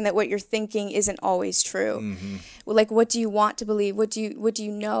understand that what you're thinking isn't always true. Mm-hmm. Like, what do you want to believe? What do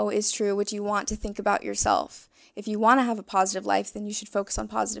you know is true? What do you want to think about yourself? If you want to have a positive life, then you should focus on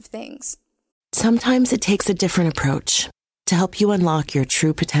positive things. Sometimes it takes a different approach to help you unlock your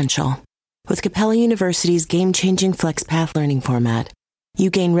true potential. With Capella University's game-changing FlexPath learning format, you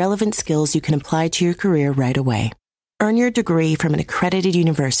gain relevant skills you can apply to your career right away. Earn your degree from an accredited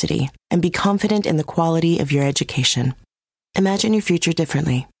university and be confident in the quality of your education. Imagine your future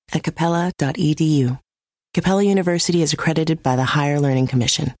differently at capella.edu. Capella University is accredited by the Higher Learning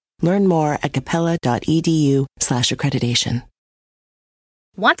Commission. Learn more at capella.edu/accreditation.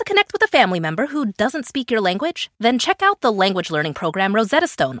 Want to connect with a family member who doesn't speak your language? Then check out the language learning program Rosetta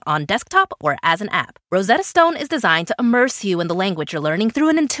Stone on desktop or as an app. Rosetta Stone is designed to immerse you in the language you're learning through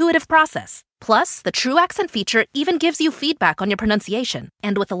an intuitive process. Plus, the True Accent feature even gives you feedback on your pronunciation.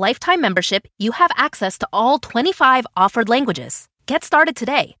 And with a lifetime membership, you have access to all 25 offered languages. Get started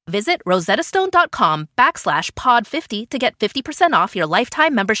today. Visit rosettastone.com/pod50 to get 50% off your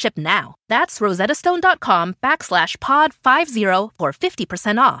lifetime membership now. That's rosettastone.com/pod50 for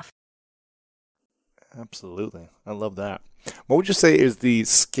 50% off. Absolutely. I love that. What would you say is the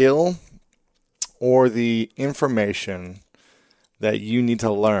skill or the information that you need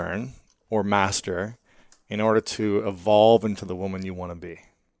to learn or master in order to evolve into the woman you want to be?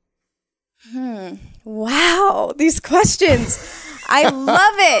 Wow, these questions. I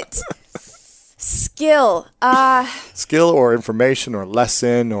love it. Skill. Skill or information or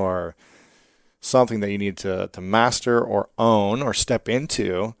lesson or something that you need to master or own or step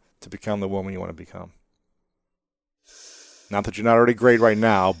into to become the woman you want to become. Not that you're not already great right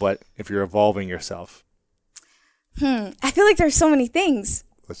now, but if you're evolving yourself. I feel like there's so many things.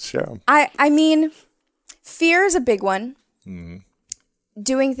 Let's share them. I mean, fear is a big one. Mm-hmm.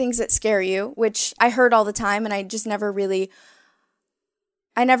 doing things that scare you, which I heard all the time, and I just never really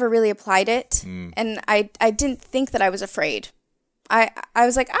applied it. And I didn't think that I was afraid. I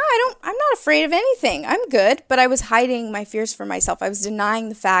was like, I'm not afraid of anything. I'm good. But I was hiding my fears from myself. I was denying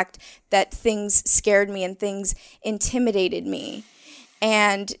the fact that things scared me and things intimidated me.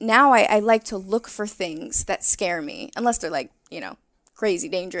 And now I like to look for things that scare me, unless they're like, crazy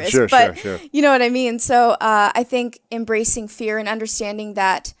dangerous. Sure. You know what I mean? So I think embracing fear and understanding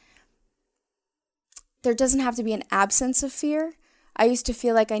that there doesn't have to be an absence of fear. I used to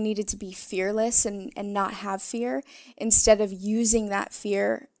feel like I needed to be fearless and not have fear, instead of using that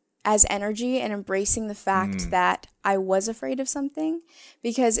fear as energy and embracing the fact that I was afraid of something.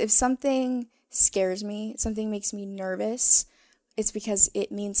 Because if something scares me, something makes me nervous, it's because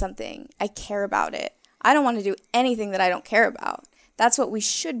it means something. I care about it. I don't want to do anything that I don't care about. That's what we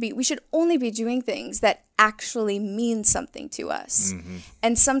should be. We should only be doing things that actually mean something to us.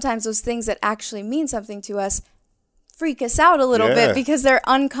 And sometimes those things that actually mean something to us freak us out a little bit because they're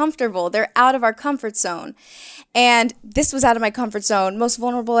uncomfortable. They're out of our comfort zone. And this was out of my comfort zone. Most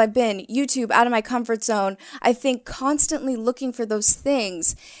vulnerable I've been. YouTube, out of my comfort zone. I think constantly looking for those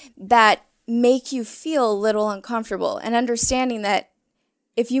things that make you feel a little uncomfortable, and understanding that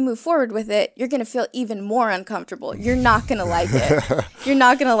if you move forward with it, you're going to feel even more uncomfortable. You're not going to like it. You're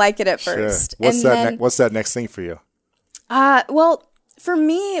not going to like it at first. Sure. What's that next thing for you? Well, for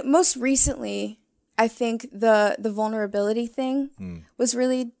me, most recently, I think the vulnerability thing was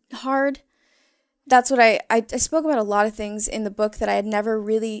really hard. That's what I spoke about a lot of things in the book that I had never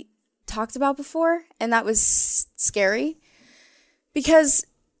really talked about before, and that was scary. Because,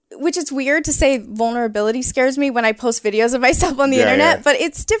 which is weird to say vulnerability scares me when I post videos of myself on the internet, but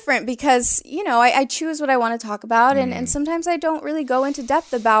it's different because, I choose what I want to talk about, and sometimes I don't really go into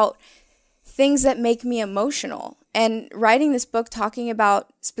depth about things that make me emotional. And writing this book, talking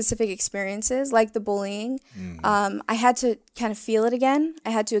about specific experiences like the bullying, I had to kind of feel it again.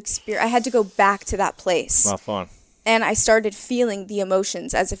 I had to go back to that place. Not fun. And I started feeling the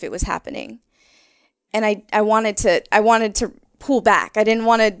emotions as if it was happening. And I wanted to pull back. I didn't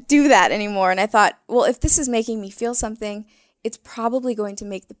want to do that anymore. And I thought, well, if this is making me feel something, it's probably going to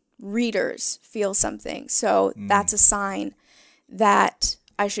make the readers feel something. So that's a sign that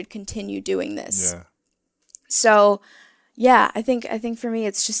I should continue doing this. Yeah. So, I think for me,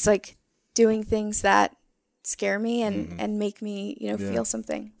 it's just like doing things that scare me and make me, feel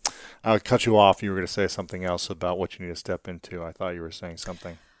something. I would cut you off. You were going to say something else about what you need to step into. I thought you were saying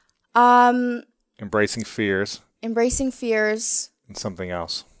something. Embracing fears. And something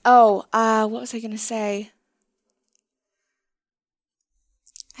else. Oh, what was I going to say?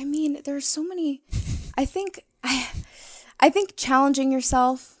 I mean, there are so many. I think challenging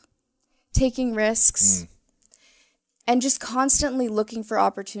yourself, taking risks, and just constantly looking for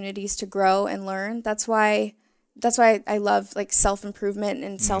opportunities to grow and learn. That's why I love like self-improvement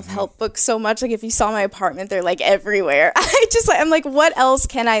and self-help books so much. Like if you saw my apartment, they're like everywhere. I'm like, what else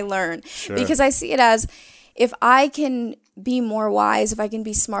can I learn? Sure. Because I see it as, if I can be more wise, if I can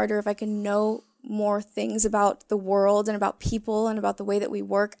be smarter, if I can know more things about the world and about people and about the way that we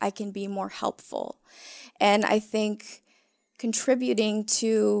work, I can be more helpful. And I think contributing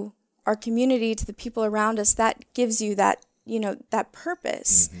to our community, to the people around us, that gives you that, that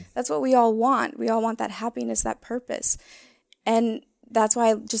purpose. That's what we all want. We all want that happiness, that purpose. And that's why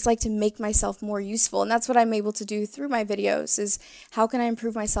I just like to make myself more useful. And that's what I'm able to do through my videos, is how can I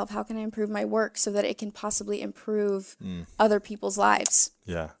improve myself? How can I improve my work so that it can possibly improve other people's lives?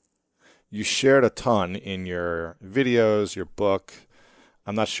 Yeah. You shared a ton in your videos, your book.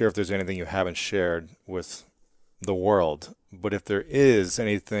 I'm not sure if there's anything you haven't shared with the world, but if there is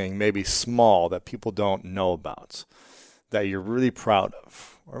anything maybe small that people don't know about, that you're really proud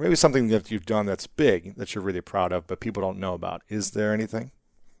of, or maybe something that you've done that's big that you're really proud of but people don't know about, is there anything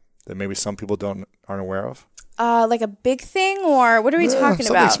that maybe some people aren't aware of? Like a big thing, or what are we talking something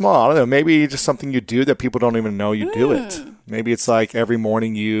about? Something small. I don't know. Maybe just something you do that people don't even know you do it. Maybe it's like every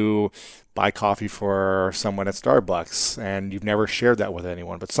morning you buy coffee for someone at Starbucks and you've never shared that with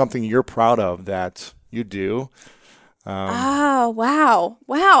anyone, but something you're proud of that you do. Wow.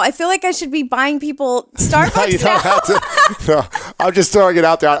 I feel like I should be buying people Starbucks no, you don't have to. No, I'm just throwing it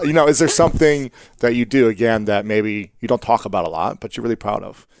out there. Is there something that you do, again, that maybe you don't talk about a lot, but you're really proud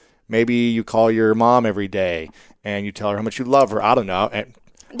of? Maybe you call your mom every day and you tell her how much you love her. I don't know. And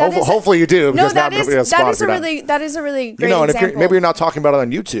hopefully you do. No, that is a really great example. And maybe you're not talking about it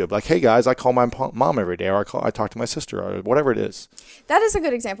on YouTube. Like, hey guys, I call my mom every day, or I talk to my sister, or whatever it is. That is a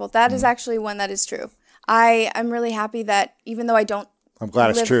good example. That is actually one that is true. I'm really happy that even though I don't I'm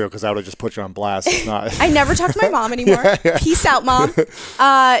glad it's true because I would have just put you on blast. It's not. I never talk to my mom anymore. Peace out, Mom.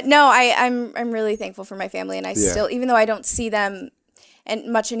 No, I'm really thankful for my family, and I still, even though I don't see them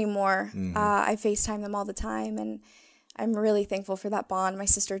much anymore, I FaceTime them all the time, and I'm really thankful for that bond. My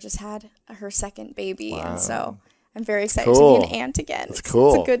sister just had her second baby, and so I'm very excited to be an aunt again. That's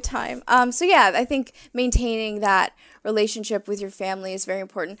cool. It's a good time. So yeah, I think maintaining that relationship with your family is very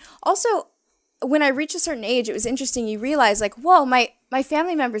important. Also, when I reached a certain age, it was interesting. You realize, like, whoa, my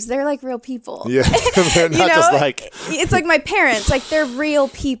family members, they're like real people. Yeah, they're not just like... It's like my parents, like they're real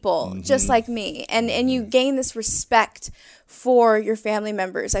people, just like me. And you gain this respect for your family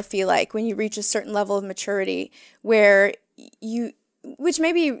members, I feel like, when you reach a certain level of maturity where which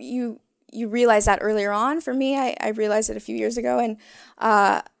maybe you realize that earlier on. For me, I realized it a few years ago. And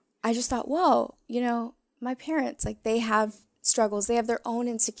I just thought, whoa, my parents, like, they have struggles. They have their own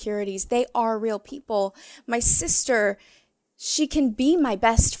insecurities. They are real people. My sister, she can be my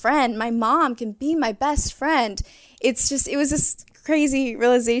best friend. My mom can be my best friend. It was this crazy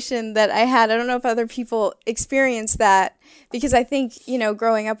realization that I had. I don't know if other people experience that, because I think,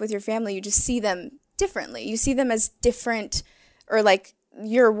 growing up with your family, you just see them differently. You see them as different, or like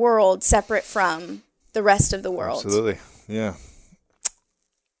your world separate from the rest of the world. Absolutely. Yeah.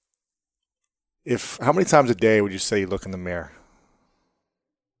 How many times a day would you say you look in the mirror?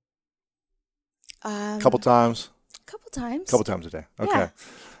 Couple times? Couple times. Couple times a day. Okay.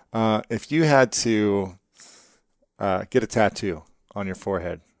 Yeah. If you had to get a tattoo on your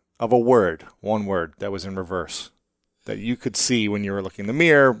forehead of one word that was in reverse, that you could see when you were looking in the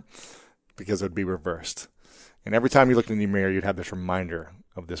mirror because it would be reversed. And every time you looked in the mirror, you'd have this reminder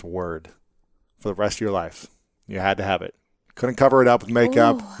of this word for the rest of your life. You had to have it. Couldn't cover it up with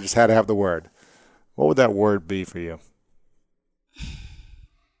makeup. Ooh. You just had to have the word. What would that word be for you?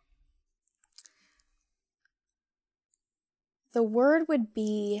 The word would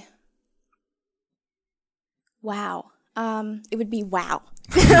be wow. It would be wow.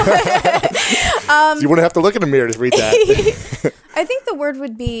 You wouldn't have to look in the mirror to read that. I think the word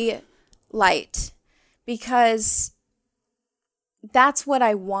would be light, because that's what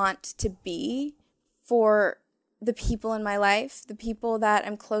I want to be for the people in my life, the people that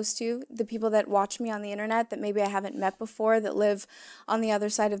I'm close to, the people that watch me on the internet that maybe I haven't met before, that live on the other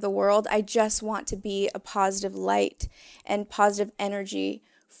side of the world. I just want to be a positive light and positive energy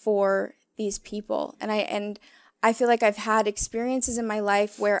for these people. And I feel like I've had experiences in my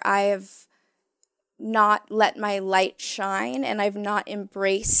life where I have not let my light shine, and I've not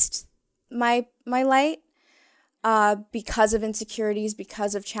embraced my light because of insecurities,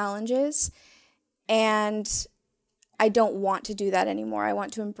 because of challenges. And I don't want to do that anymore. I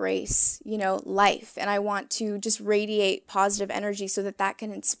want to embrace, life, and I want to just radiate positive energy so that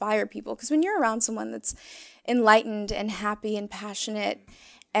can inspire people. Because when you're around someone that's enlightened and happy and passionate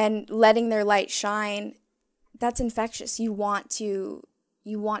and letting their light shine, that's infectious. You want to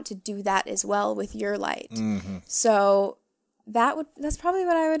do that as well with your light. Mm-hmm. So that's probably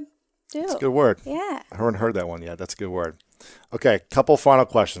what I would do. That's a good word. Yeah. I haven't heard that one yet. That's a good word. Okay, couple final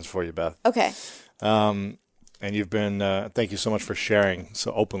questions for you, Beth. Okay. And you've been, thank you so much for sharing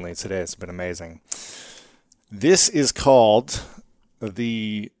so openly today. It's been amazing. This is called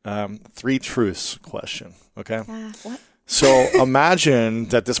the 3 truths question, okay? What? So imagine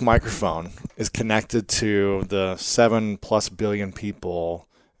that this microphone is connected to the 7+ billion people,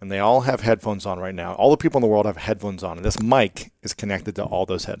 and they all have headphones on right now. All the people in the world have headphones on, and this mic is connected to all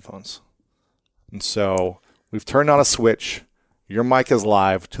those headphones. And so we've turned on a switch. Your mic is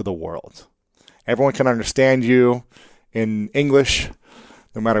live to the world. Everyone can understand you in English.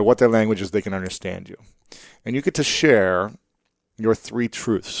 No matter what their language is, they can understand you. And you get to share your 3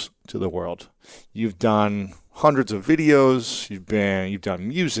 truths to the world. You've done hundreds of videos. You've done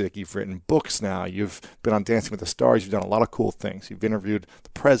music. You've written books now. You've been on Dancing with the Stars. You've done a lot of cool things. You've interviewed the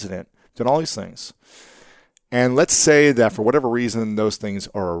president. Done all these things. And let's say that for whatever reason, those things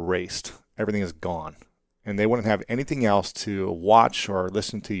are erased. Everything is gone. And they wouldn't have anything else to watch or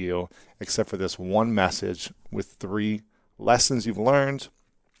listen to you except for this one message with 3 lessons you've learned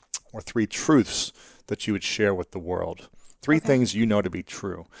or 3 truths that you would share with the world. 3 things you know to be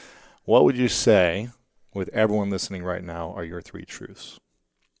true. What would you say, with everyone listening right now, are your 3 truths?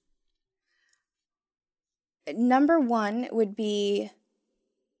 Number 1 would be,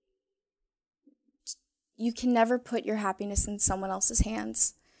 you can never put your happiness in someone else's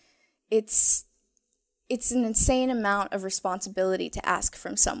hands. It's an insane amount of responsibility to ask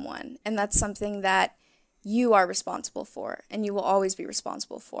from someone, and that's something that you are responsible for, and you will always be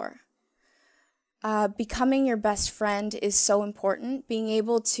responsible for. Becoming your best friend is so important. Being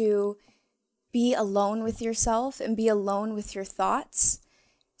able to be alone with yourself and be alone with your thoughts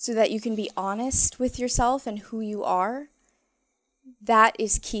so that you can be honest with yourself and who you are, that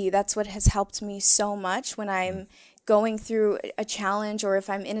is key. That's what has helped me so much when I'm going through a challenge, or if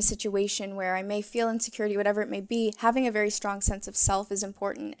I'm in a situation where I may feel insecurity, whatever it may be. Having a very strong sense of self is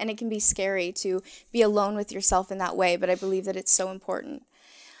important, and it can be scary to be alone with yourself in that way, but I believe that it's so important.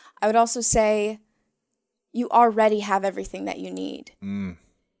 I would also say you already have everything that you need.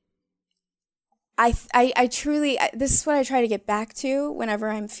 I truly, this is what I try to get back to whenever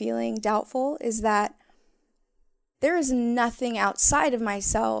I'm feeling doubtful, is that there is nothing outside of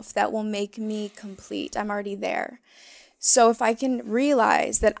myself that will make me complete. I'm already there. So if I can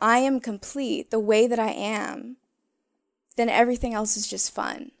realize that I am complete the way that I am, then everything else is just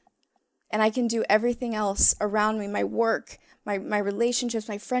fun. And I can do everything else around me, my work, my relationships,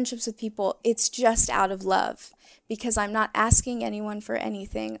 my friendships with people. It's just out of love, because I'm not asking anyone for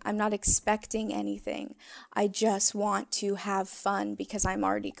anything. I'm not expecting anything. I just want to have fun because I'm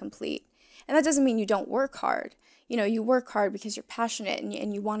already complete. And that doesn't mean you don't work hard. You know, you work hard because you're passionate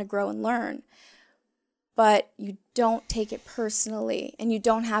and you want to grow and learn. But you don't take it personally, and you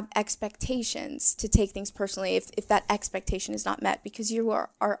don't have expectations to take things personally if that expectation is not met, because you are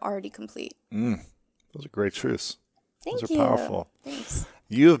already complete. Those are great truths. Thank Those you. are powerful. Thanks.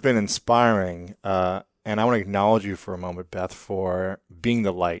 You have been inspiring, and I want to acknowledge you for a moment, Beth, for being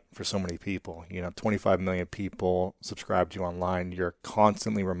the light for so many people. 25 million people subscribe to you online. You're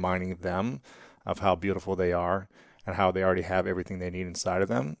constantly reminding them of how beautiful they are and how they already have everything they need inside of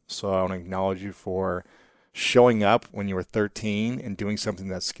them. So I want to acknowledge you for showing up when you were 13 and doing something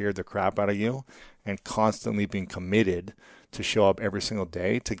that scared the crap out of you, and constantly being committed to show up every single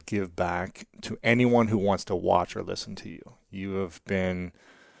day to give back to anyone who wants to watch or listen to you. You have been,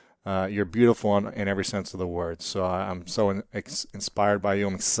 you're beautiful in every sense of the word. So I'm so inspired by you.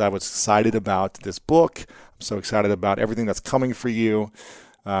 I'm excited about this book. I'm so excited about everything that's coming for you.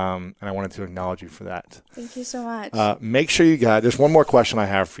 And I wanted to acknowledge you for that. Thank you so much. Make sure you guys, there's one more question I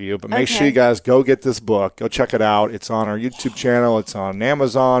have for you, but make sure you guys go get this book. Go check it out. It's on our YouTube channel. It's on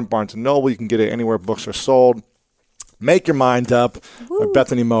Amazon, Barnes & Noble. You can get it anywhere books are sold. Make Your Mind Up by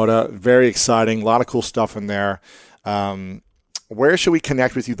Bethany Mota. Very exciting. A lot of cool stuff in there. Where should we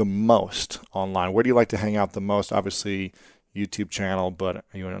connect with you the most online? Where do you like to hang out the most? Obviously, YouTube channel, but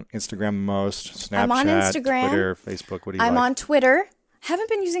are you on Instagram most? Snapchat, I'm on Instagram, Twitter, Facebook? What do you I'm like? on Twitter. Haven't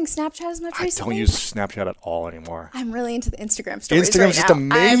been using Snapchat as much recently. I don't use Snapchat at all anymore. I'm really into the Instagram stories Instagram's right just now.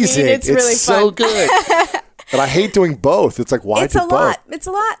 amazing. I mean, it's really so fun. good. But I hate doing both. It's like, why do both? It's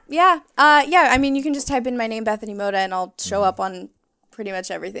a lot. Yeah. I mean, you can just type in my name, Bethany Mota, and I'll show up on pretty much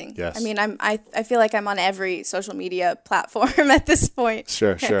everything. Yes. I mean, I feel like I'm on every social media platform at this point.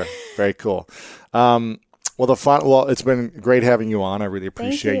 Sure. Very cool. Well, it's been great having you on. I really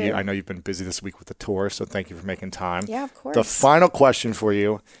appreciate you. I know you've been busy this week with the tour, so thank you for making time. Yeah, of course. The final question for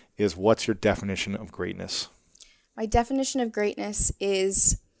you is, what's your definition of greatness? My definition of greatness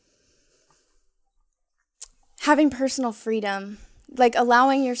is having personal freedom, like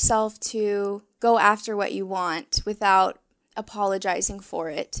allowing yourself to go after what you want without apologizing for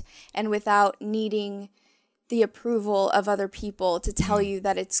it and without needing the approval of other people to tell you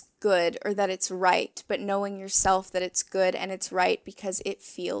that it's good or that it's right, but knowing yourself that it's good and it's right because it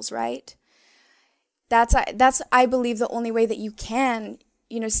feels right. That's I believe the only way that you can,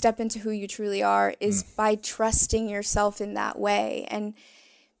 step into who you truly are is by trusting yourself in that way. And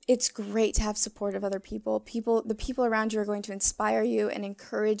it's great to have support of other people. The people around you are going to inspire you and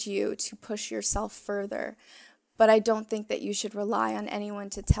encourage you to push yourself further. But I don't think that you should rely on anyone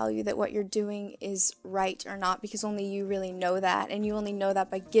to tell you that what you're doing is right or not, because only you really know that. And you only know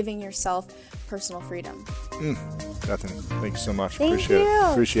that by giving yourself personal freedom. Bethany, thank you so much. Thank you.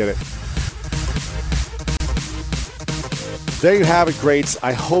 Appreciate it. There you have it, greats.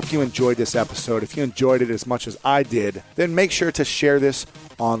 I hope you enjoyed this episode. If you enjoyed it as much as I did, then make sure to share this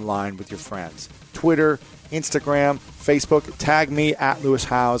online with your friends. Twitter, Instagram, Facebook, tag me at Lewis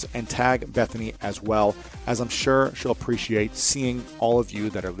Howes and tag Bethany as well, as I'm sure she'll appreciate seeing all of you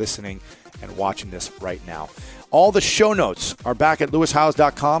that are listening and watching this right now. All the show notes are back at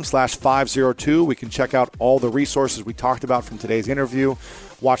lewishowes.com/502. We can check out all the resources we talked about from today's interview,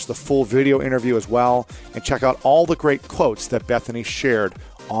 watch the full video interview as well, and check out all the great quotes that Bethany shared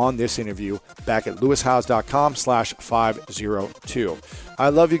on this interview back at lewishowes.com/502. I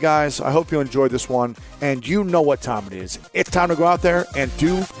love you guys. I hope you enjoyed this one, and you know what time it is. It's time to go out there and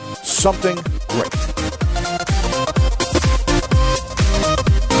do something great.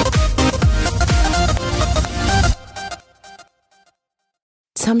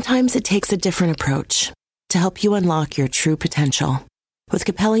 Sometimes it takes a different approach to help you unlock your true potential. With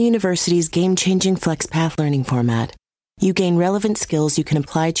Capella University's game-changing FlexPath learning format, you gain relevant skills you can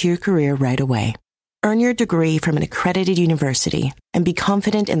apply to your career right away. Earn your degree from an accredited university and be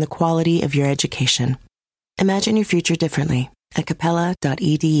confident in the quality of your education. Imagine your future differently at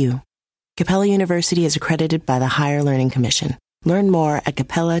capella.edu. Capella University is accredited by the Higher Learning Commission. Learn more at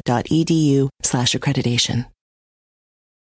capella.edu/accreditation.